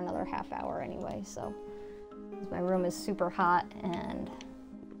stream for another half hour anyway, so my room is super hot, and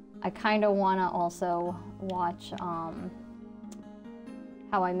I kind of want to also watch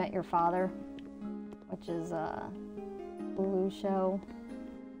How I Met Your Father, which is a Hulu show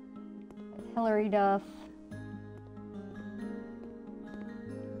with Hilary Duff. I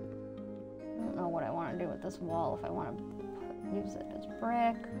don't know what I want to do with this wall, if I want to use it as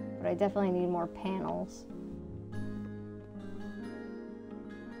brick, but I definitely need more panels.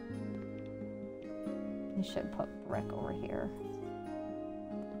 I should put brick over here.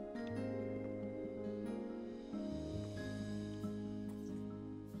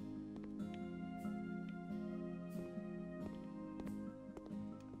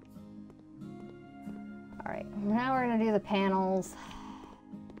 All right, now we're gonna do the panels.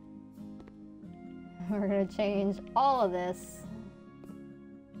 We're gonna change all of this.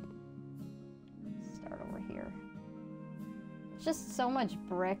 Start over here. It's just so much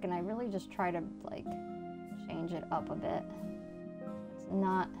brick, and I really just try to like change it up a bit. It's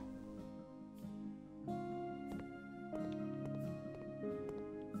not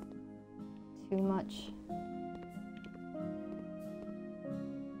too much.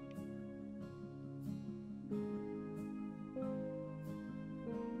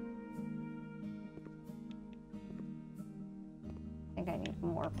 I think I need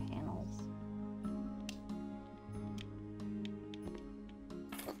more panels.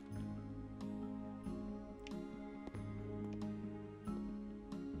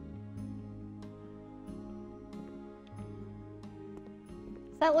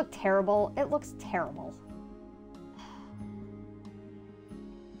 Does that look terrible? It looks terrible.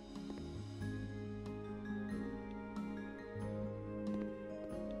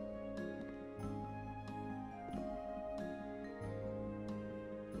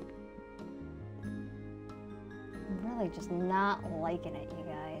 I'm really just not liking it, you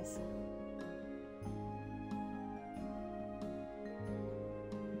guys.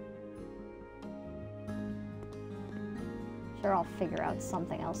 Sure, I'll figure out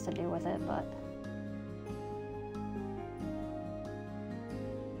something else to do with it, but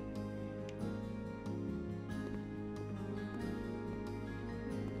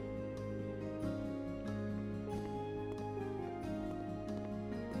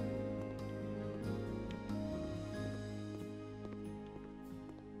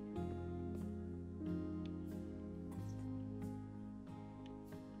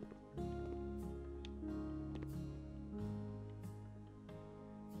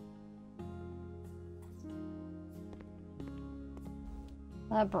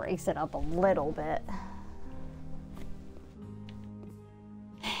that breaks it up a little bit.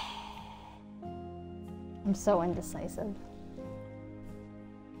 I'm so indecisive.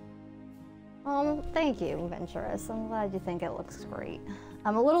 Thank you, Venturous. I'm glad you think it looks great.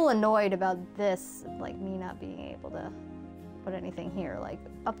 I'm a little annoyed about this, like me not being able to put anything here. Like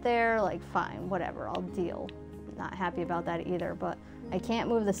up there, like fine, whatever, I'll deal. Not happy about that either, but I can't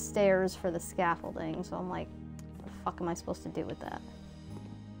move the stairs for the scaffolding, so I'm like, what the fuck am I supposed to do with that?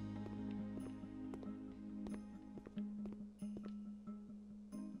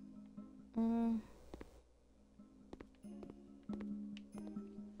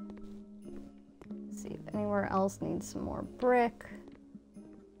 See if anywhere else needs some more brick.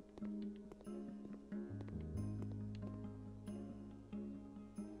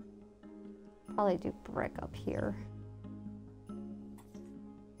 Probably do brick up here.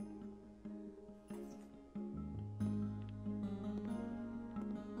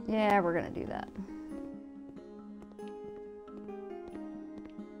 Yeah, we're gonna do that.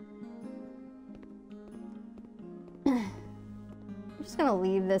 I'm just gonna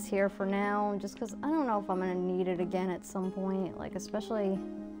leave this here for now, just because I don't know if I'm gonna need it again at some point, like especially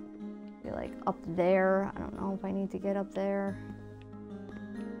like up there. I don't know if I need to get up there.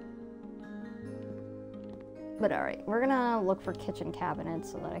 But all right, we're gonna look for kitchen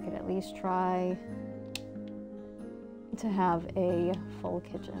cabinets so that I could at least try to have a full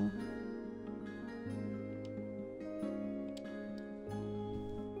kitchen.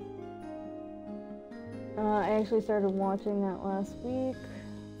 I actually started watching that last week.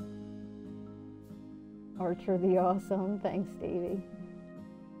 Archer the Awesome. Thanks, Davey.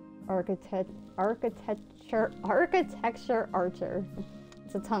 Architecture Archer.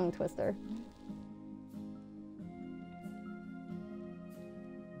 It's a tongue twister.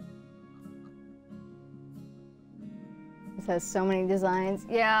 This has so many designs.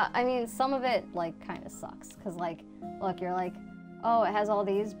 Yeah, I mean, some of it like kind of sucks because like, look, you're like, oh, it has all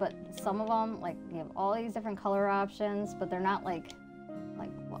these, but some of them, like, you have all these different color options, but they're not like,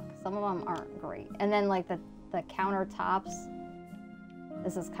 look, some of them aren't great. And then like the countertops,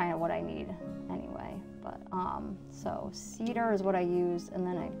 this is kind of what I need anyway. But so cedar is what I used, and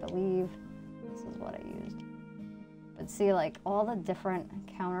then I believe this is what I used. But see, like, all the different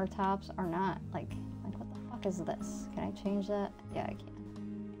countertops are not, like what the fuck is this? Can I change that? Yeah, I can.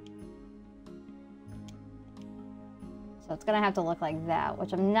 So it's gonna have to look like that,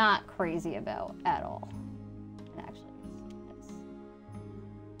 which I'm not crazy about at all. And actually, it's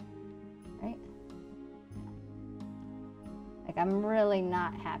right? Like, I'm really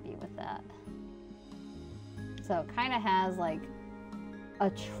not happy with that. So it kind of has, like,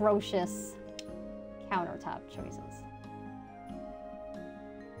 atrocious countertop choices.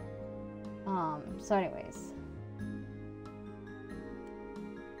 So anyways,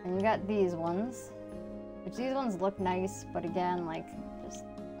 and you got these ones, which these ones look nice, but again, like, just,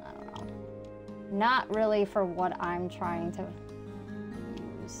 I don't know, not really for what I'm trying to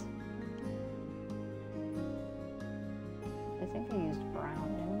use. I think I used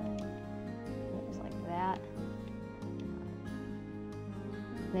brown, didn't I? It was like that.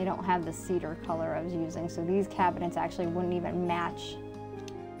 They don't have the cedar color I was using, so these cabinets actually wouldn't even match.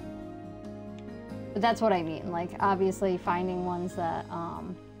 But that's what I mean, like, obviously finding ones that,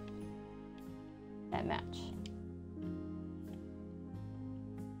 that match.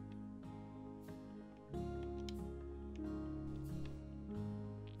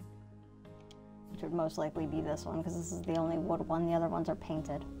 Which would most likely be this one, because this is the only wood one, the other ones are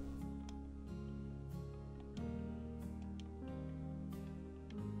painted.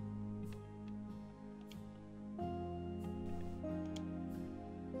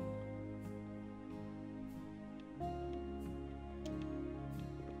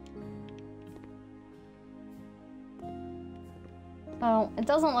 So it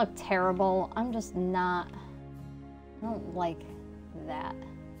doesn't look terrible. I'm just not, I don't like that.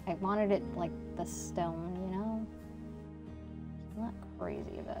 I wanted it like the stone, you know? I'm not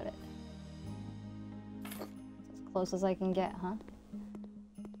crazy about it. It's as close as I can get, huh?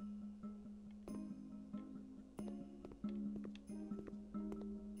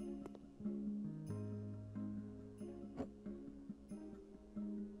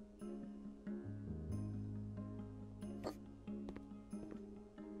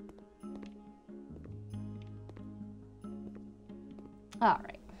 All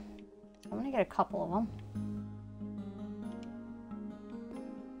right, I'm gonna get a couple of them.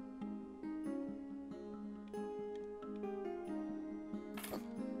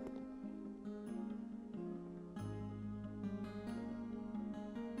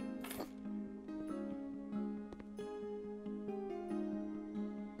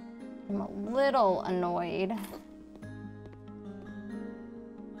 I'm a little annoyed.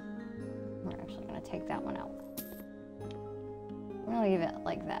 We're actually gonna take that one out. I'm gonna leave it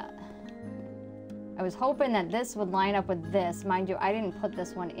like that. I was hoping that this would line up with this. Mind you, I didn't put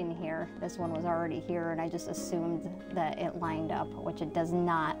this one in here. This one was already here, and I just assumed that it lined up, which it does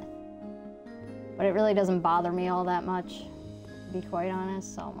not. But it really doesn't bother me all that much, to be quite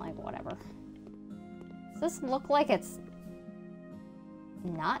honest, so I'm like, whatever. Does this look like it's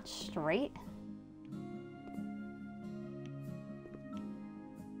not straight?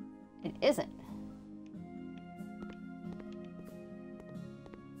 It isn't.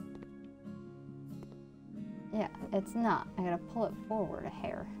 Yeah, it's not. I gotta pull it forward a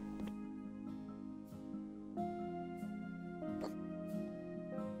hair.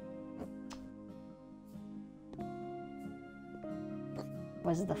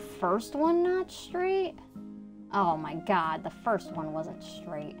 Was the first one not straight? Oh my God, the first one wasn't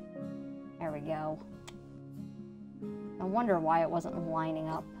straight. There we go. I wonder why it wasn't lining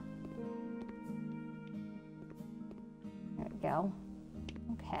up. There we go.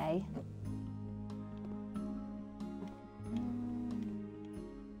 Okay.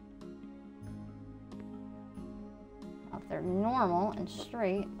 If they're normal and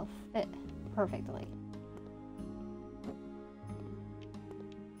straight, they'll fit perfectly.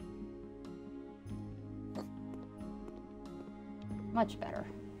 Much better.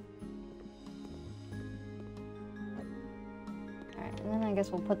 All right, and then I guess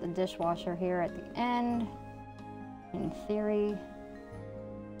we'll put the dishwasher here at the end, in theory.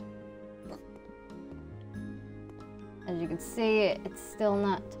 As you can see, it's still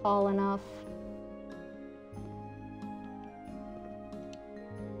not tall enough.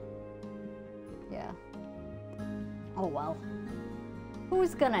 Yeah. Oh well.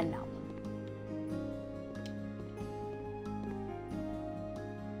 Who's gonna know?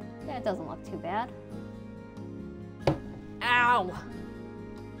 Yeah, it doesn't look too bad. Ow!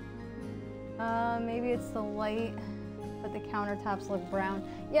 Maybe it's the light, but the countertops look brown.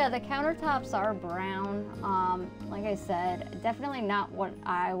 Yeah, the countertops are brown. Like I said, definitely not what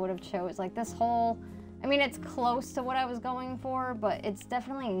I would have chose. Like this whole, I mean, it's close to what I was going for, but it's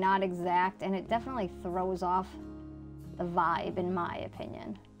definitely not exact, and it definitely throws off the vibe, in my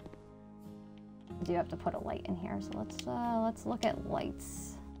opinion. I do have to put a light in here, so let's look at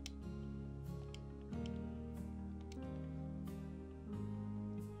lights.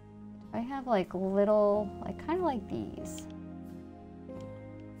 I have like little, like kind of like these.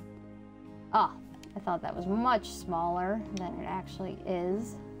 Oh, I thought that was much smaller than it actually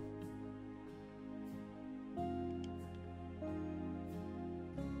is.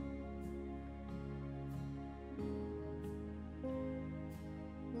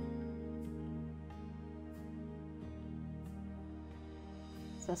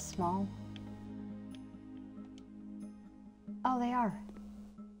 Is this small? Oh, they are.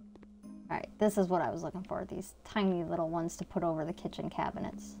 All right, this is what I was looking for, these tiny little ones to put over the kitchen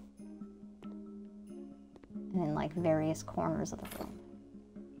cabinets. And in like various corners of the room.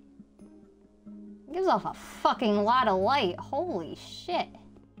 It gives off a fucking lot of light. Holy shit.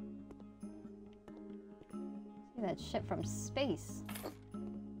 See that shit from space.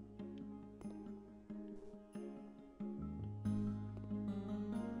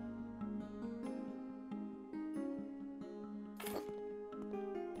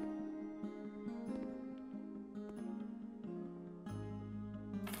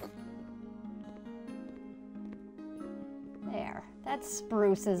 There, that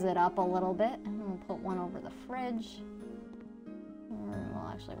spruces it up a little bit. And we'll put one over the fridge. Well,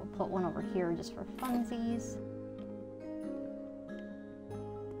 actually, we'll put one over here just for funsies.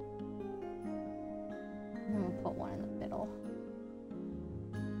 And we'll put one in the middle.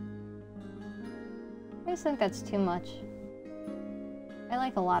 I just think that's too much. I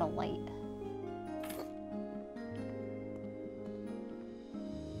like a lot of light.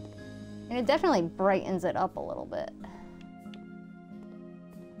 And it definitely brightens it up a little bit.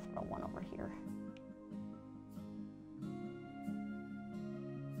 One over here.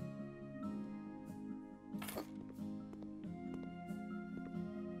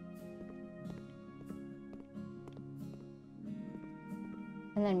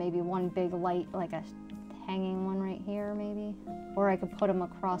 And then maybe one big light, like a hanging one right here, maybe. Or I could put them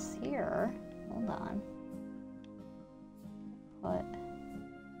across here. Hold on. I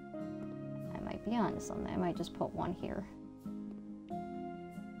might be onto something. I might just put one here.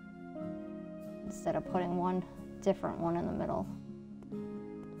 Instead of putting one different one in the middle.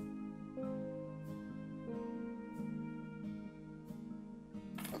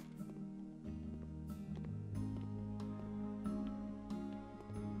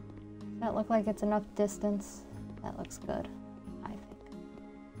 Does that look like it's enough distance? That looks good, I think.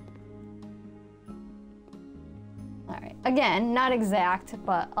 All right, again, not exact,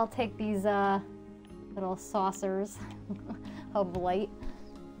 but I'll take these little saucers of light.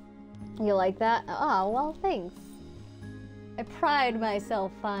 You like that? Oh, well, thanks. I pride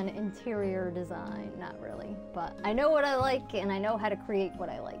myself on interior design. Not really, but I know what I like and I know how to create what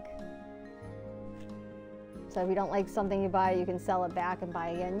I like. So if you don't like something you buy, you can sell it back and buy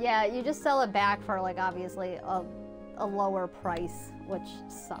again. Yeah, you just sell it back for like obviously a lower price, which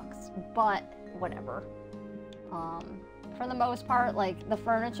sucks, but whatever. For the most part, like the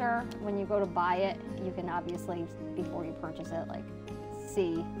furniture, when you go to buy it, you can obviously, before you purchase it, like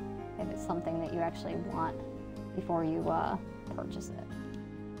see if it's something that you actually want before you purchase it.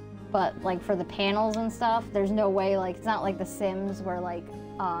 But like for the panels and stuff, there's no way, like it's not like The Sims where like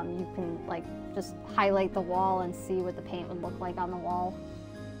you can like just highlight the wall and see what the paint would look like on the wall.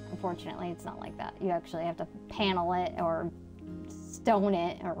 Unfortunately, it's not like that. You actually have to panel it or stone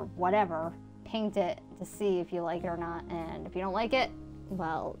it or whatever, paint it to see if you like it or not. And if you don't like it,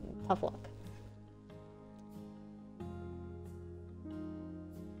 well, tough luck.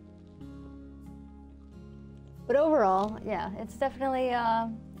 But overall, yeah, it's definitely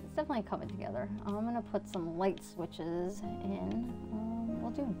coming together. I'm gonna put some light switches in.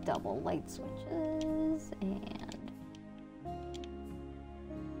 We'll do double light switches and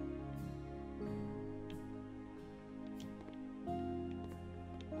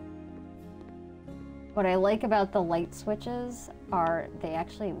what I like about the light switches are they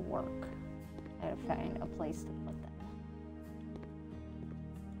actually work. I gotta find a place to put them.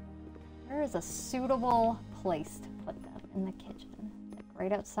 Where is a suitable place to put them in the kitchen? Like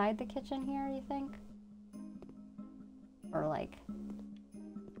right outside the kitchen here, you think? Or like,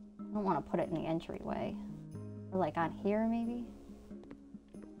 I don't want to put it in the entryway. Or like on here, maybe?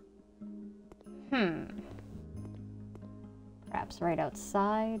 Perhaps right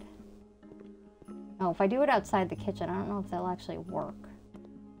outside. Oh, if I do it outside the kitchen, I don't know if that'll actually work.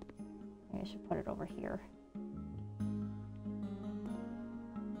 Maybe I should put it over here.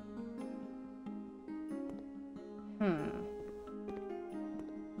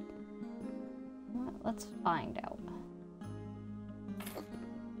 Let's find out.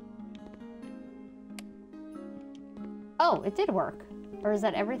 Oh, it did work. Or is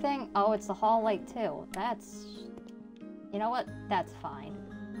that everything? Oh, it's the hall light too. That's, you know what? That's fine.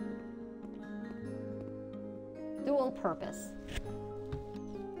 Dual purpose.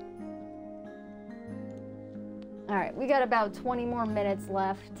 All right, we got about 20 more minutes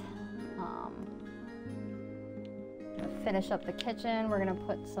left. Finish up the kitchen. We're gonna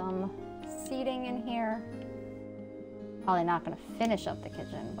put some seating in here. Probably not gonna finish up the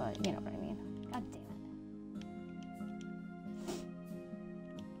kitchen, but you know what I mean. God damn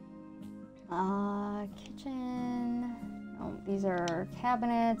it. Kitchen. Oh, these are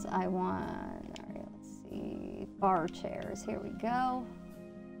cabinets. I want, all right, let's see, bar chairs. Here we go.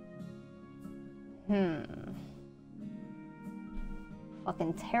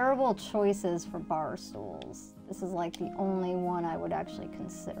 Fucking terrible choices for bar stools. This is like the only one I would actually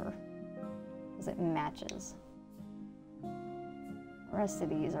consider because it matches. The rest of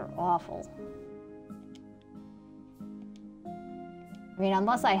these are awful. I mean,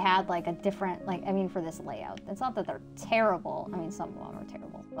 unless I had like a different, like, I mean, for this layout. It's not that they're terrible. I mean, some of them are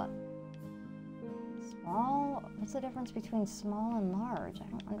terrible, but small, what's the difference between small and large? I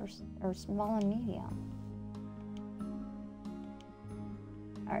don't understand, or small and medium.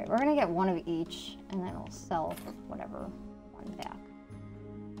 All right, we're gonna get one of each and then we'll sell whatever one back.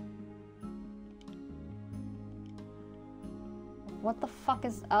 What the fuck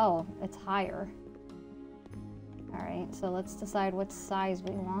is, oh, it's higher. All right, so let's decide what size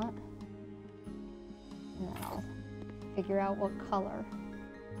we want. And then I'll figure out what color.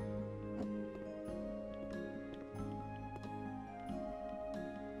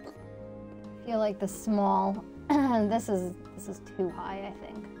 I feel like the small, this is too high, I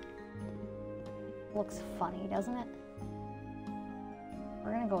think. Looks funny, doesn't it?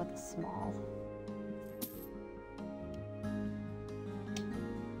 We're gonna go with the small.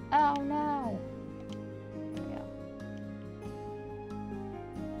 Oh no! There we go.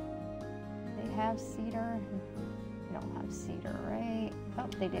 They have cedar. They don't have cedar, right? Oh,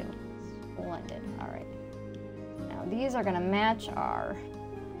 they do. Splendid. All right. Now these are gonna match our.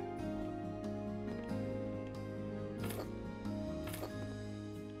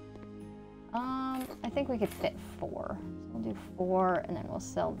 I think we could fit 4. So we'll do 4 and then we'll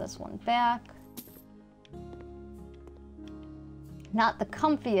sell this one back. Not the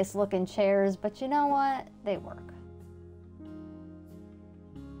comfiest looking chairs, but you know what? They work.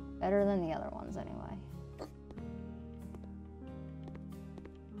 Better than the other ones anyway.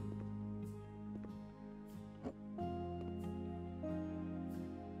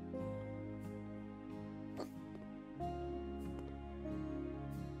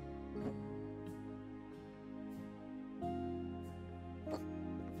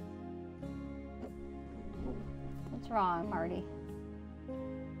 What's wrong, Marty?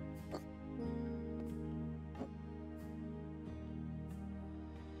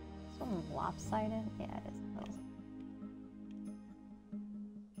 This one's lopsided? Yeah, it is.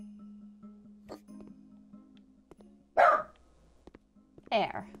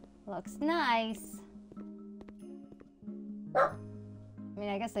 There. Looks nice. I mean,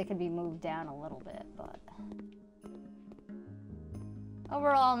 I guess they could be moved down a little bit, but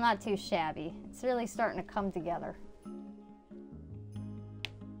overall, not too shabby. It's really starting to come together.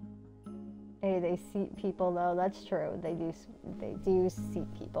 Hey, they seat people though. That's true. They do seat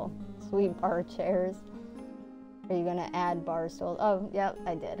people. Sweet bar chairs. Are you gonna add bar stools? Oh, yep,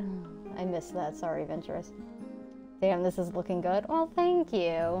 I did. I missed that. Sorry, Venturous. Damn, this is looking good. Well, thank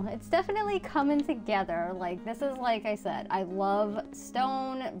you. It's definitely coming together. Like, this is, like I said, I love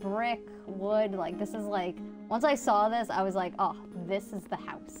stone, brick, wood. Like, this is like, once I saw this, I was like, oh, this is the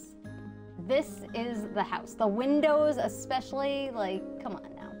house. This is the house. The windows especially, like, come on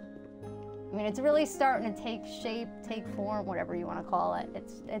now. I mean, it's really starting to take shape, take form, whatever you want to call it.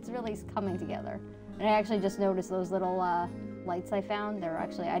 It's really coming together. And I actually just noticed those little lights I found. They're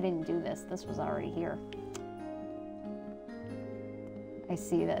actually, I didn't do this. This was already here. I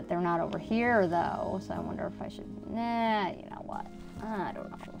see that they're not over here though, so I wonder if I should, nah, you know what? I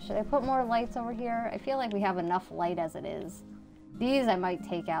don't know. Should I put more lights over here? I feel like we have enough light as it is. These I might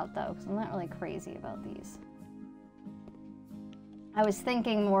take out though, because I'm not really crazy about these. I was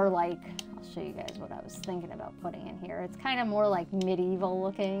thinking more like, I'll show you guys what I was thinking about putting in here. It's kind of more like medieval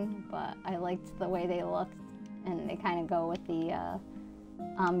looking, but I liked the way they looked, and they kind of go with the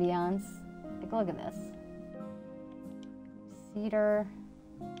ambiance. Like, look at this. Cedar.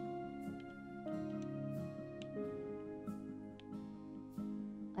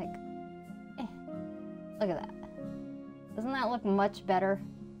 Like, look at that. Doesn't that look much better?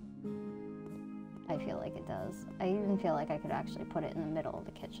 I feel like it does. I even feel like I could actually put it in the middle of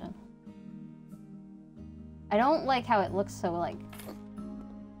the kitchen. I don't like how it looks so like...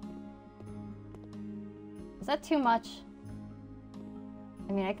 Is that too much?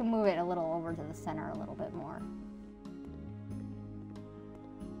 I mean, I can move it a little over to the center a little bit more.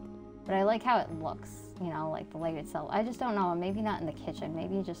 But I like how it looks, you know, like the light itself. I just don't know, maybe not in the kitchen,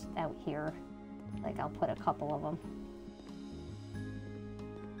 maybe just out here. Like I'll put a couple of them.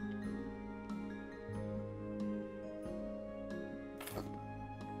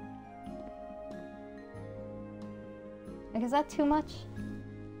 Like, is that too much?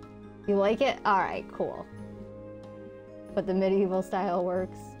 You like it? All right, cool. But the medieval style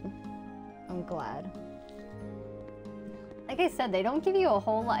works. I'm glad. Like I said, they don't give you a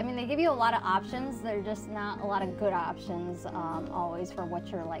whole lot. I mean, they give you a lot of options. They're just not a lot of good options always for what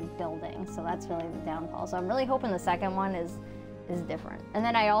you're like building. So that's really the downfall. So I'm really hoping the second one is different. And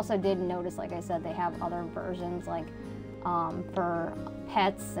then I also did notice, like I said, they have other versions like for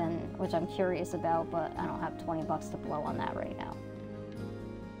pets, and which I'm curious about, but I don't have 20 bucks to blow on that right now.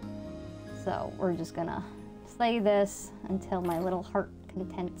 So we're just gonna slay this until my little heart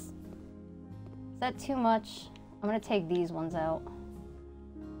contents. Is that too much? I'm gonna take these ones out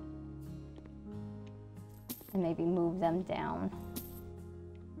and maybe move them down.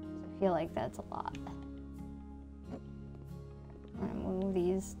 I feel like that's a lot. I'm gonna move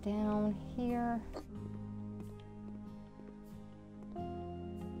these down here.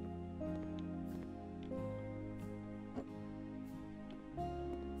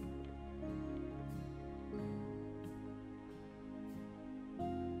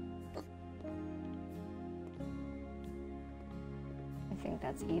 I think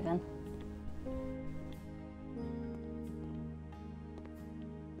that's even.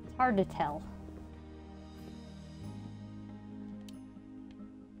 It's hard to tell.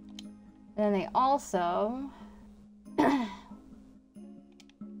 Then they also have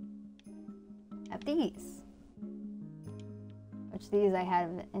these, which these I have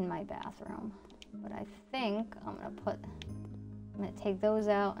in my bathroom. But I think I'm gonna take those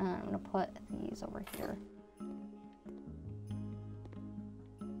out and I'm gonna put these over here.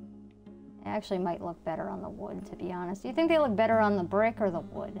 It actually might look better on the wood, to be honest. Do you think they look better on the brick or the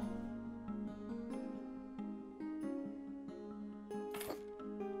wood?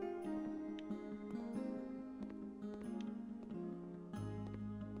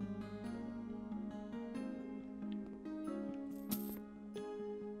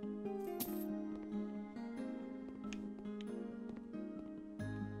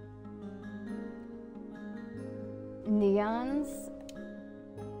 Neons?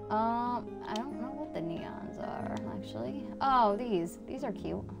 I don't know what the neons are, actually. Oh, these are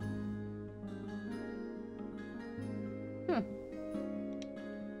cute.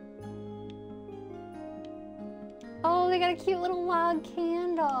 Oh, they got a cute little log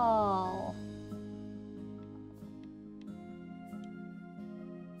candle.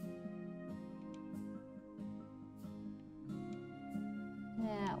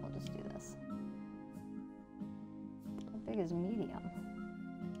 Yeah, we'll just do this. How big is medium?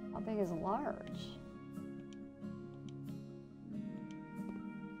 How big is large?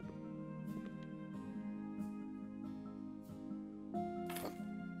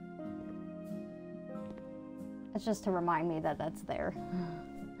 It's just to remind me that that's there,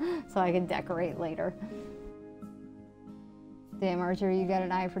 so I can decorate later. Damn, Archer, you got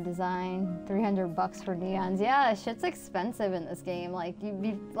an eye for design. 300 bucks for neons. Yeah, shit's expensive in this game. Like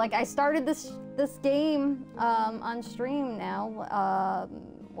like I started this game on stream now.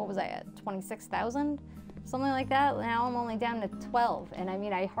 What was I at? 26,000, something like that. Now I'm only down to 12, and I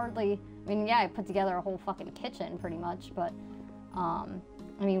mean, yeah, I put together a whole fucking kitchen pretty much, but I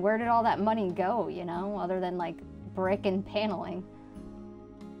mean, where did all that money go, you know, other than like brick and paneling?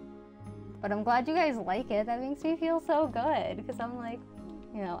 But I'm glad you guys like it. That makes me feel so good, because I'm like,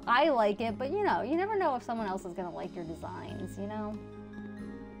 you know, I like it, but you know, you never know if someone else is gonna like your designs, you know?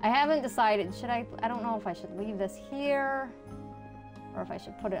 I haven't decided, I don't know if I should leave this here or if I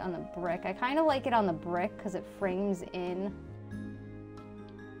should put it on the brick. I kind of like it on the brick because it frames in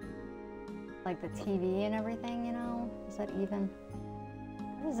like the TV and everything, you know? Is that even?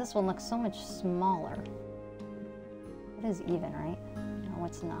 Why does this one look so much smaller? It is even, right? No,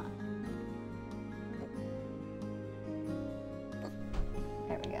 it's not.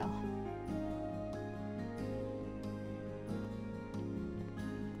 There we go.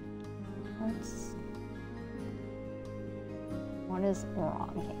 What is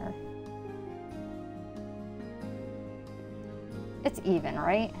wrong here? It's even,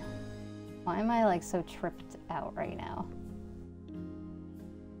 right? Why am I like so tripped out right now?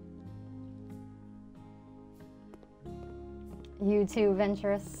 You too,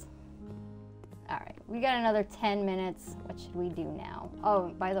 Venturous. All right, we got another 10 minutes. What should we do now? Oh,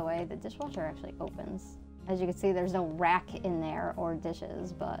 by the way, the dishwasher actually opens. As you can see, there's no rack in there or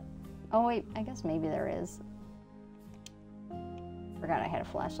dishes, but... Oh wait, I guess maybe there is. Forgot I had a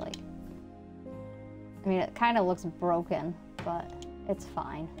flashlight. I mean, it kind of looks broken, but it's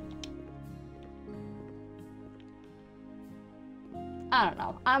fine. I don't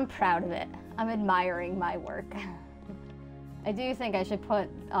know. I'm proud of it. I'm admiring my work. I do think I should put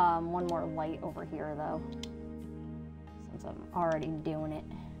one more light over here, though, since I'm already doing it.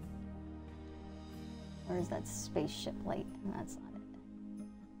 Where's that spaceship light? That's not it.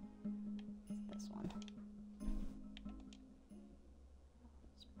 It's this one.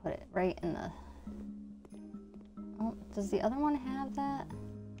 Just put it right in the... Oh, does the other one have that?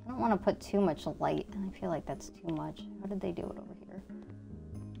 I don't want to put too much light. I feel like that's too much. How did they do it over here?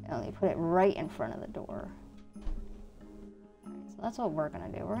 Oh, they put it right in front of the door. So that's what we're gonna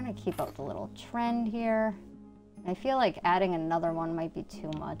do. We're gonna keep up the little trend here. I feel like adding another one might be too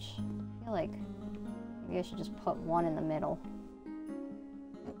much. I feel like maybe I should just put one in the middle.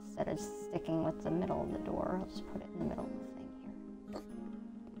 Instead of sticking with the middle of the door, I'll just put it in the middle of the thing here.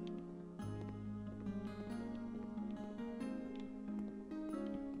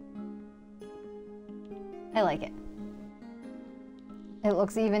 I like it. It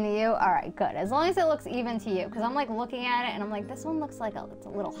looks even to you? All right, good. As long as it looks even to you, because I'm like looking at it and I'm like, this one looks like it's a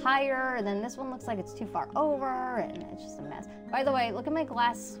little higher, and then this one looks like it's too far over, and it's just a mess. By the way, look at my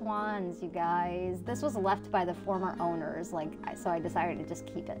glass swans, you guys. This was left by the former owners, like, so I decided to just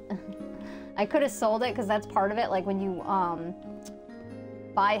keep it. I could have sold it, because that's part of it. Like when you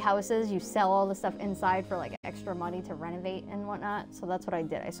buy houses, you sell all the stuff inside for like extra money to renovate and whatnot. So that's what I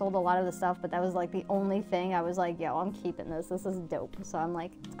did. I sold a lot of the stuff, but that was like the only thing I was like, yo, I'm keeping this. This is dope. So I'm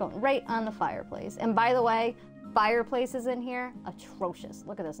like, it's going right on the fireplace. And by the way, fireplaces in here, atrocious.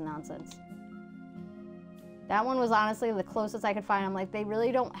 Look at this nonsense. That one was honestly the closest I could find. I'm like, they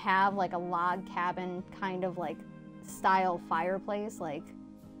really don't have like a log cabin kind of like style fireplace. Like,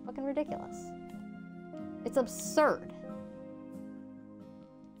 fucking ridiculous. It's absurd.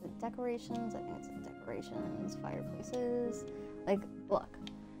 Decorations, I think it's decorations, fireplaces. Like, look,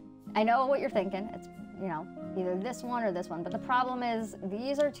 I know what you're thinking. It's, you know, either this one or this one. But the problem is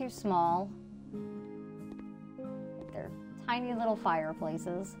these are too small. They're tiny little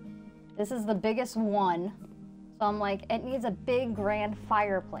fireplaces. This is the biggest one. So I'm like, it needs a big grand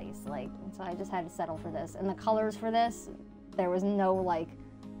fireplace. Like, so I just had to settle for this. And the colors for this, there was no like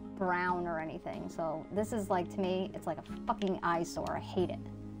brown or anything. So this is like, to me, it's like a fucking eyesore. I hate it.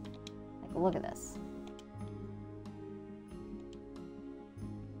 Look at this.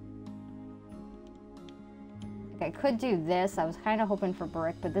 Like I could do this. I was kind of hoping for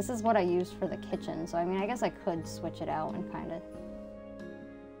brick, but this is what I used for the kitchen. So I mean, I guess I could switch it out and kind of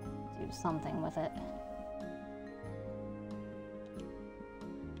do something with it.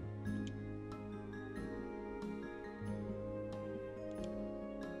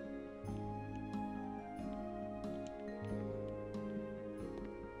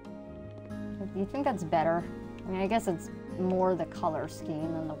 Do you think that's better? I mean, I guess it's more the color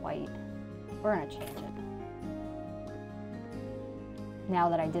scheme than the white. We're gonna change it. Now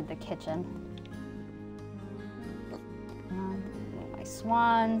that I did the kitchen. My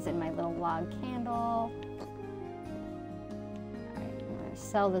swans and my little log candle. All right, I'm gonna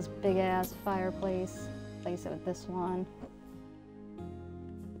sell this big ass fireplace. Replace it with this one.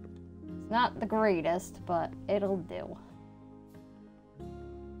 It's not the greatest, but it'll do.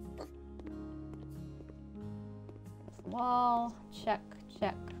 Wall, check,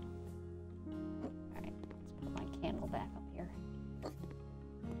 check. All right, let's put my candle back up here.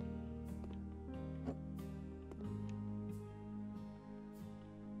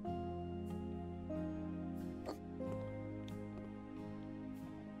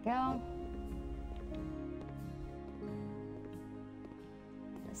 There we go.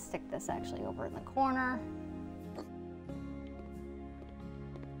 Let's stick this actually over in the corner.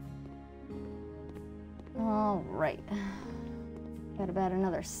 All right, got about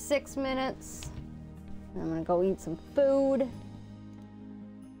another 6 minutes. I'm gonna go eat some food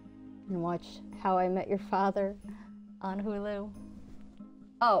and watch How I Met Your Father on Hulu.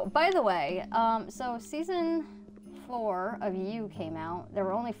 Oh, by the way, so season 4 of You came out. There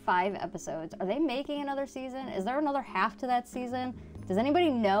were only 5 episodes. Are they making another season? Is there another half to that season? Does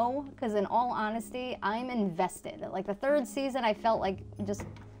anybody know? Because in all honesty, I'm invested. Like the 3rd season, I felt like just,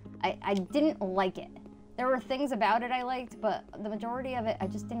 I didn't like it. There were things about it I liked, but the majority of it I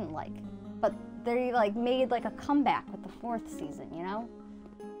just didn't like. But they like made like a comeback with the 4th season, you know?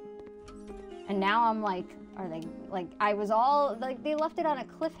 And now I'm like, are they, like, I was all, like, they left it on a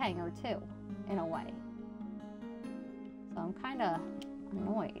cliffhanger too, in a way. So I'm kind of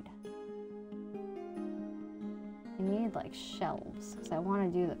annoyed. I need like shelves because I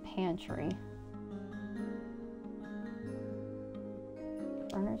want to do the pantry.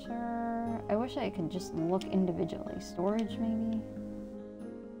 Furniture. I wish I could just look individually. Storage, maybe?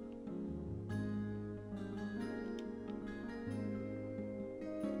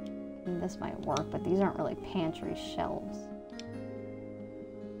 And this might work, but these aren't really pantry shelves.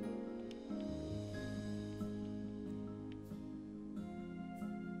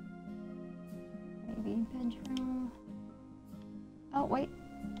 Maybe bedroom. Oh, wait.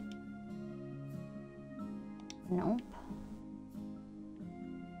 Nope.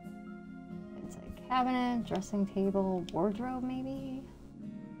 Cabinet, dressing table, wardrobe maybe?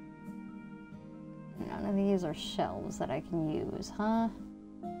 None of these are shelves that I can use, huh?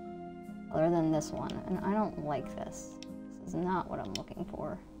 Other than this one, and I don't like this. This is not what I'm looking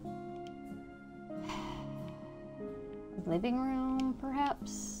for. Living room,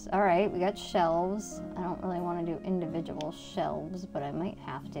 perhaps? All right, we got shelves. I don't really want to do individual shelves, but I might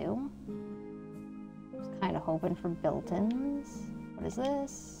have to. Just kind of hoping for built-ins. What is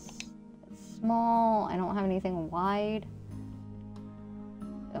this? Small. I don't have anything wide.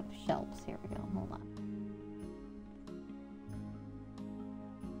 Oh, shelves. Here we go. Hold on.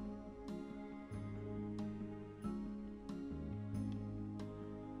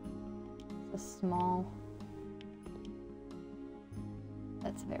 It's a small.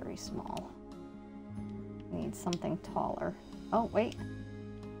 That's very small. Need something taller. Oh, wait.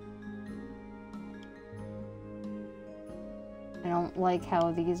 I don't like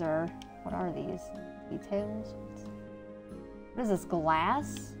how these are. What are these? Details? What is this,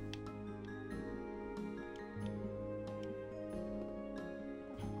 glass?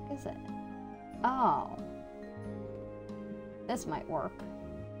 What is it? Oh. This might work.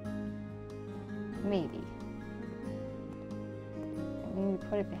 Maybe. Maybe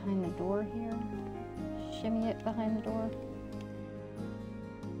put it behind the door here. Shimmy it behind the door.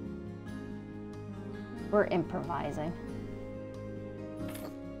 We're improvising.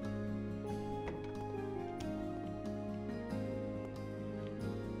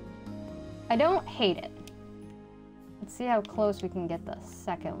 I don't hate it. Let's see how close we can get the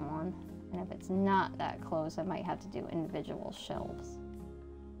second one. And if it's not that close, I might have to do individual shelves.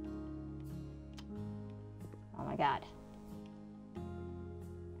 Oh my God.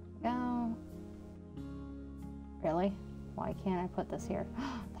 There we go. Really? Why can't I put this here?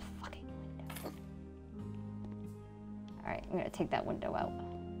 The fucking window. All right, I'm gonna take that window out.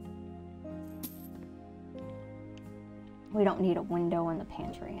 We don't need a window in the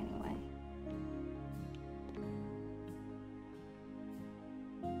pantry anyway.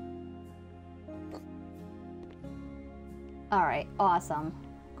 All right, awesome,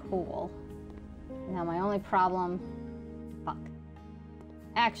 cool. Now my only problem, fuck.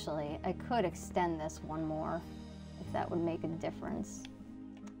 Actually, I could extend this one more if that would make a difference.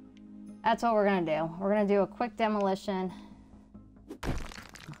 That's what we're gonna do. We're gonna do a quick demolition.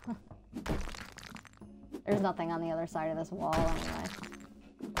 There's nothing on the other side of this wall anyway.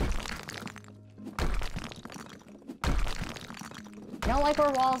 You don't like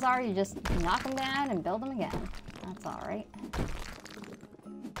where walls are, you just knock them down and build them again. That's all right.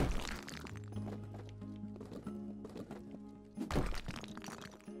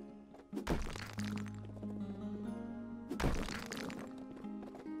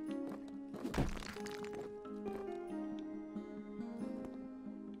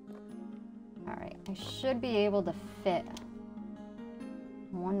 All right, I should be able to fit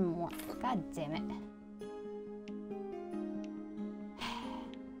one more. God damn it.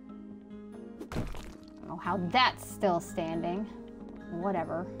 How that's still standing.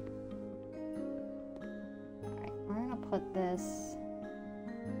 Whatever. Alright, we're gonna put this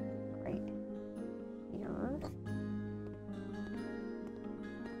right here.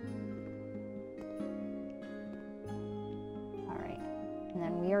 Alright, and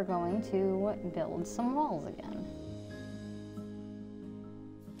then we are going to build some walls again.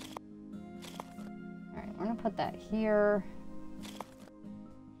 Alright, we're gonna put that here.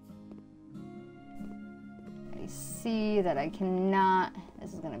 See that I cannot,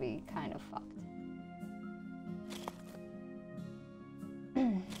 this is gonna be kind of fucked.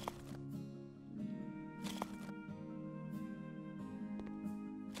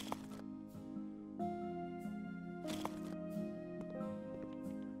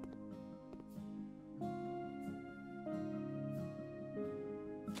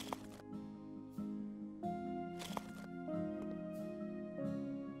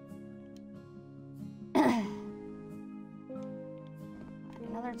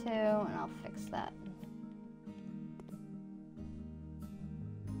 Two, and I'll fix that.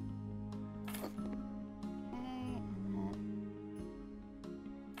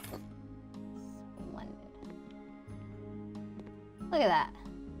 Look at that.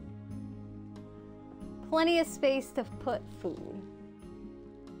 Plenty of space to put food.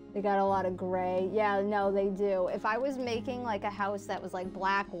 They got a lot of gray. Yeah, no, they do. If I was making like a house that was like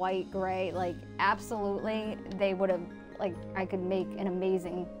black, white, gray, like absolutely, they would have, like, I could make an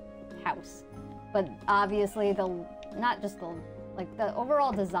amazing house. But obviously not just the, like the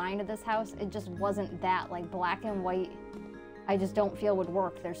overall design of this house, it just wasn't that like black and white. I just don't feel would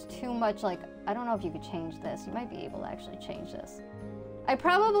work. There's too much, like, I don't know if you could change this. You might be able to actually change this. I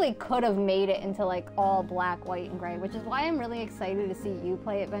probably could have made it into like all black, white, and gray, which is why I'm really excited to see you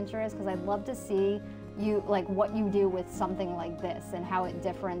play Adventurous, because I'd love to see you, like, what you do with something like this and how it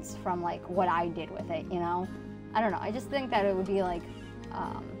differs from like what I did with it, you know? I don't know, I just think that it would be like,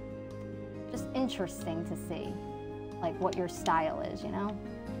 just interesting to see like what your style is, you know?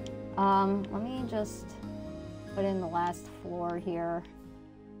 Let me just put in the last floor here.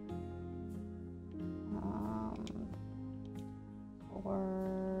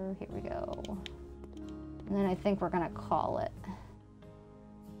 Here we go. And then I think we're gonna call it.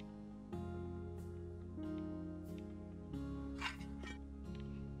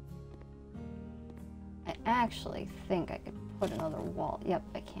 I actually think I could put another wall. Yep,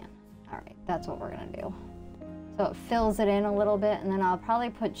 I can. All right, that's what we're gonna do. So it fills it in a little bit, and then I'll probably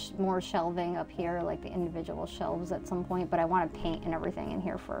put more shelving up here, like the individual shelves at some point, but I want to paint and everything in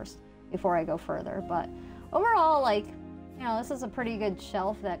here first before I go further. But overall, like, you know, this is a pretty good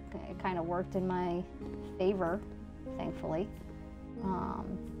shelf that kind of worked in my favor, thankfully,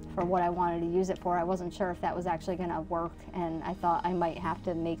 for what I wanted to use it for. I wasn't sure if that was actually going to work, and I thought I might have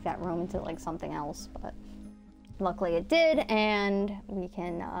to make that room into like something else, but luckily it did, and we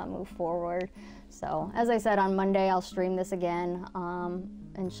can move forward. So as I said, on Monday I'll stream this again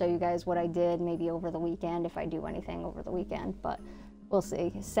and show you guys what I did, maybe over the weekend if I do anything over the weekend, but we'll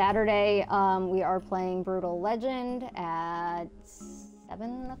see. Saturday, we are playing Brutal Legend at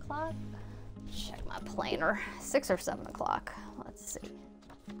 7 o'clock. Check my planner. 6 or 7 o'clock. Let's see.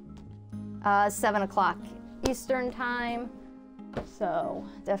 7 o'clock Eastern time. So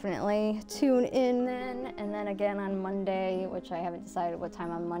definitely tune in then. And then again on Monday, which I haven't decided what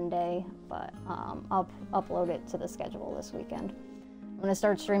time on Monday, but I'll upload it to the schedule this weekend. I'm gonna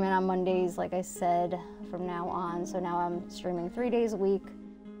start streaming on Mondays, like I said, from now on. So now I'm streaming 3 days a week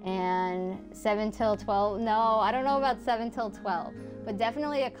and 7 till 12. No, I don't know about 7 till 12, but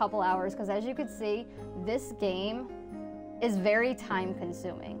definitely a couple hours, because as you can see, this game is very time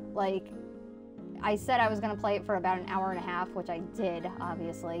consuming. Like, I said I was gonna play it for about an hour and a half, which I did,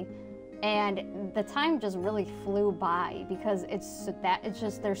 obviously. And the time just really flew by because it's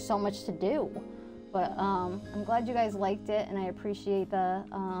just, there's so much to do. But I'm glad you guys liked it, and I appreciate the,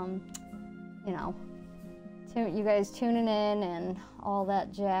 you know, you guys tuning in and all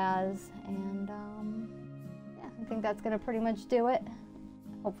that jazz. And yeah, I think that's gonna pretty much do it.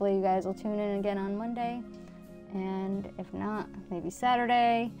 Hopefully you guys will tune in again on Monday, and if not, maybe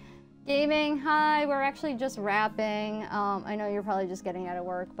Saturday. Gaming, hi, we're actually just wrapping. I know you're probably just getting out of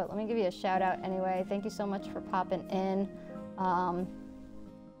work, but let me give you a shout out anyway. Thank you so much for popping in.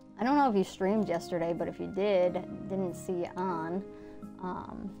 I don't know if you streamed yesterday, but if you didn't see you on,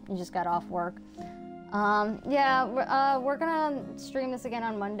 you just got off work. Yeah, we're gonna stream this again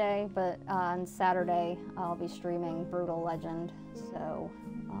on Monday, but on Saturday I'll be streaming Brutal Legend, so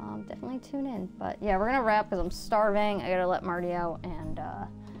definitely tune in. But yeah, we're gonna wrap because I'm starving. I gotta let Marty out, and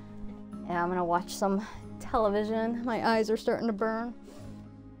yeah, I'm gonna watch some television. My eyes are starting to burn.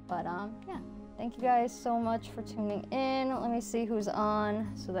 But yeah, thank you guys so much for tuning in. Let me see who's on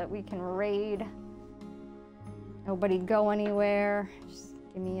so that we can raid. Nobody go anywhere. Just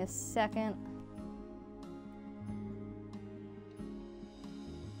give me a second.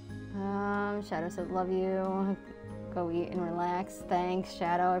 Shadow said, love you. Go eat and relax. Thanks,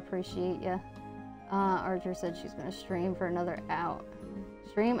 Shadow. I appreciate you. Archer said she's going to stream for another hour.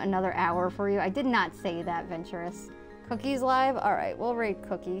 Stream another hour for you. I did not say that, Venturous. Cookie's live? All right, we'll raid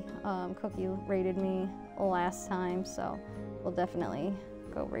Cookie. Cookie raided me last time, so we'll definitely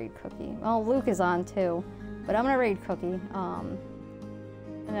go raid Cookie. Well, Luke is on too, but I'm going to raid Cookie. And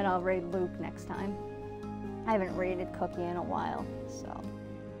then I'll raid Luke next time. I haven't raided Cookie in a while, so.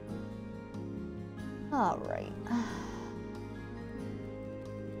 All right.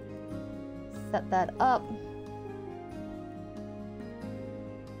 Set that up.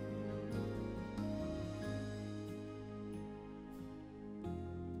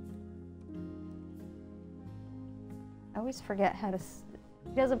 I always forget how to,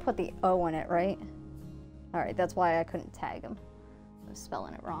 he doesn't put the O in it, right? All right, that's why I couldn't tag him. I was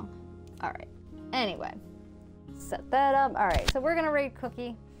spelling it wrong. All right, anyway, set that up. All right, so we're gonna raid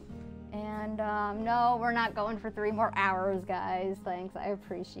Cookie. And no, we're not going for 3 more hours, guys. Thanks, I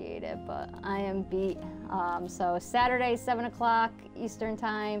appreciate it, but I am beat. So Saturday, 7 o'clock Eastern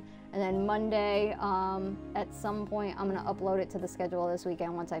time, and then Monday, at some point, I'm gonna upload it to the schedule this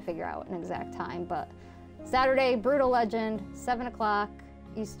weekend once I figure out an exact time. But Saturday, Brutal Legend, 7 o'clock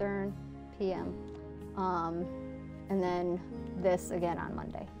Eastern PM. And then this again on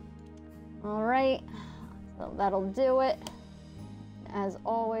Monday. All right, so that'll do it. As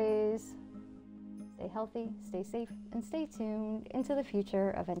always, stay healthy, stay safe, and stay tuned into the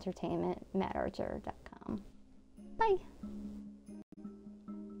future of entertainment, mattarcher.com. Bye.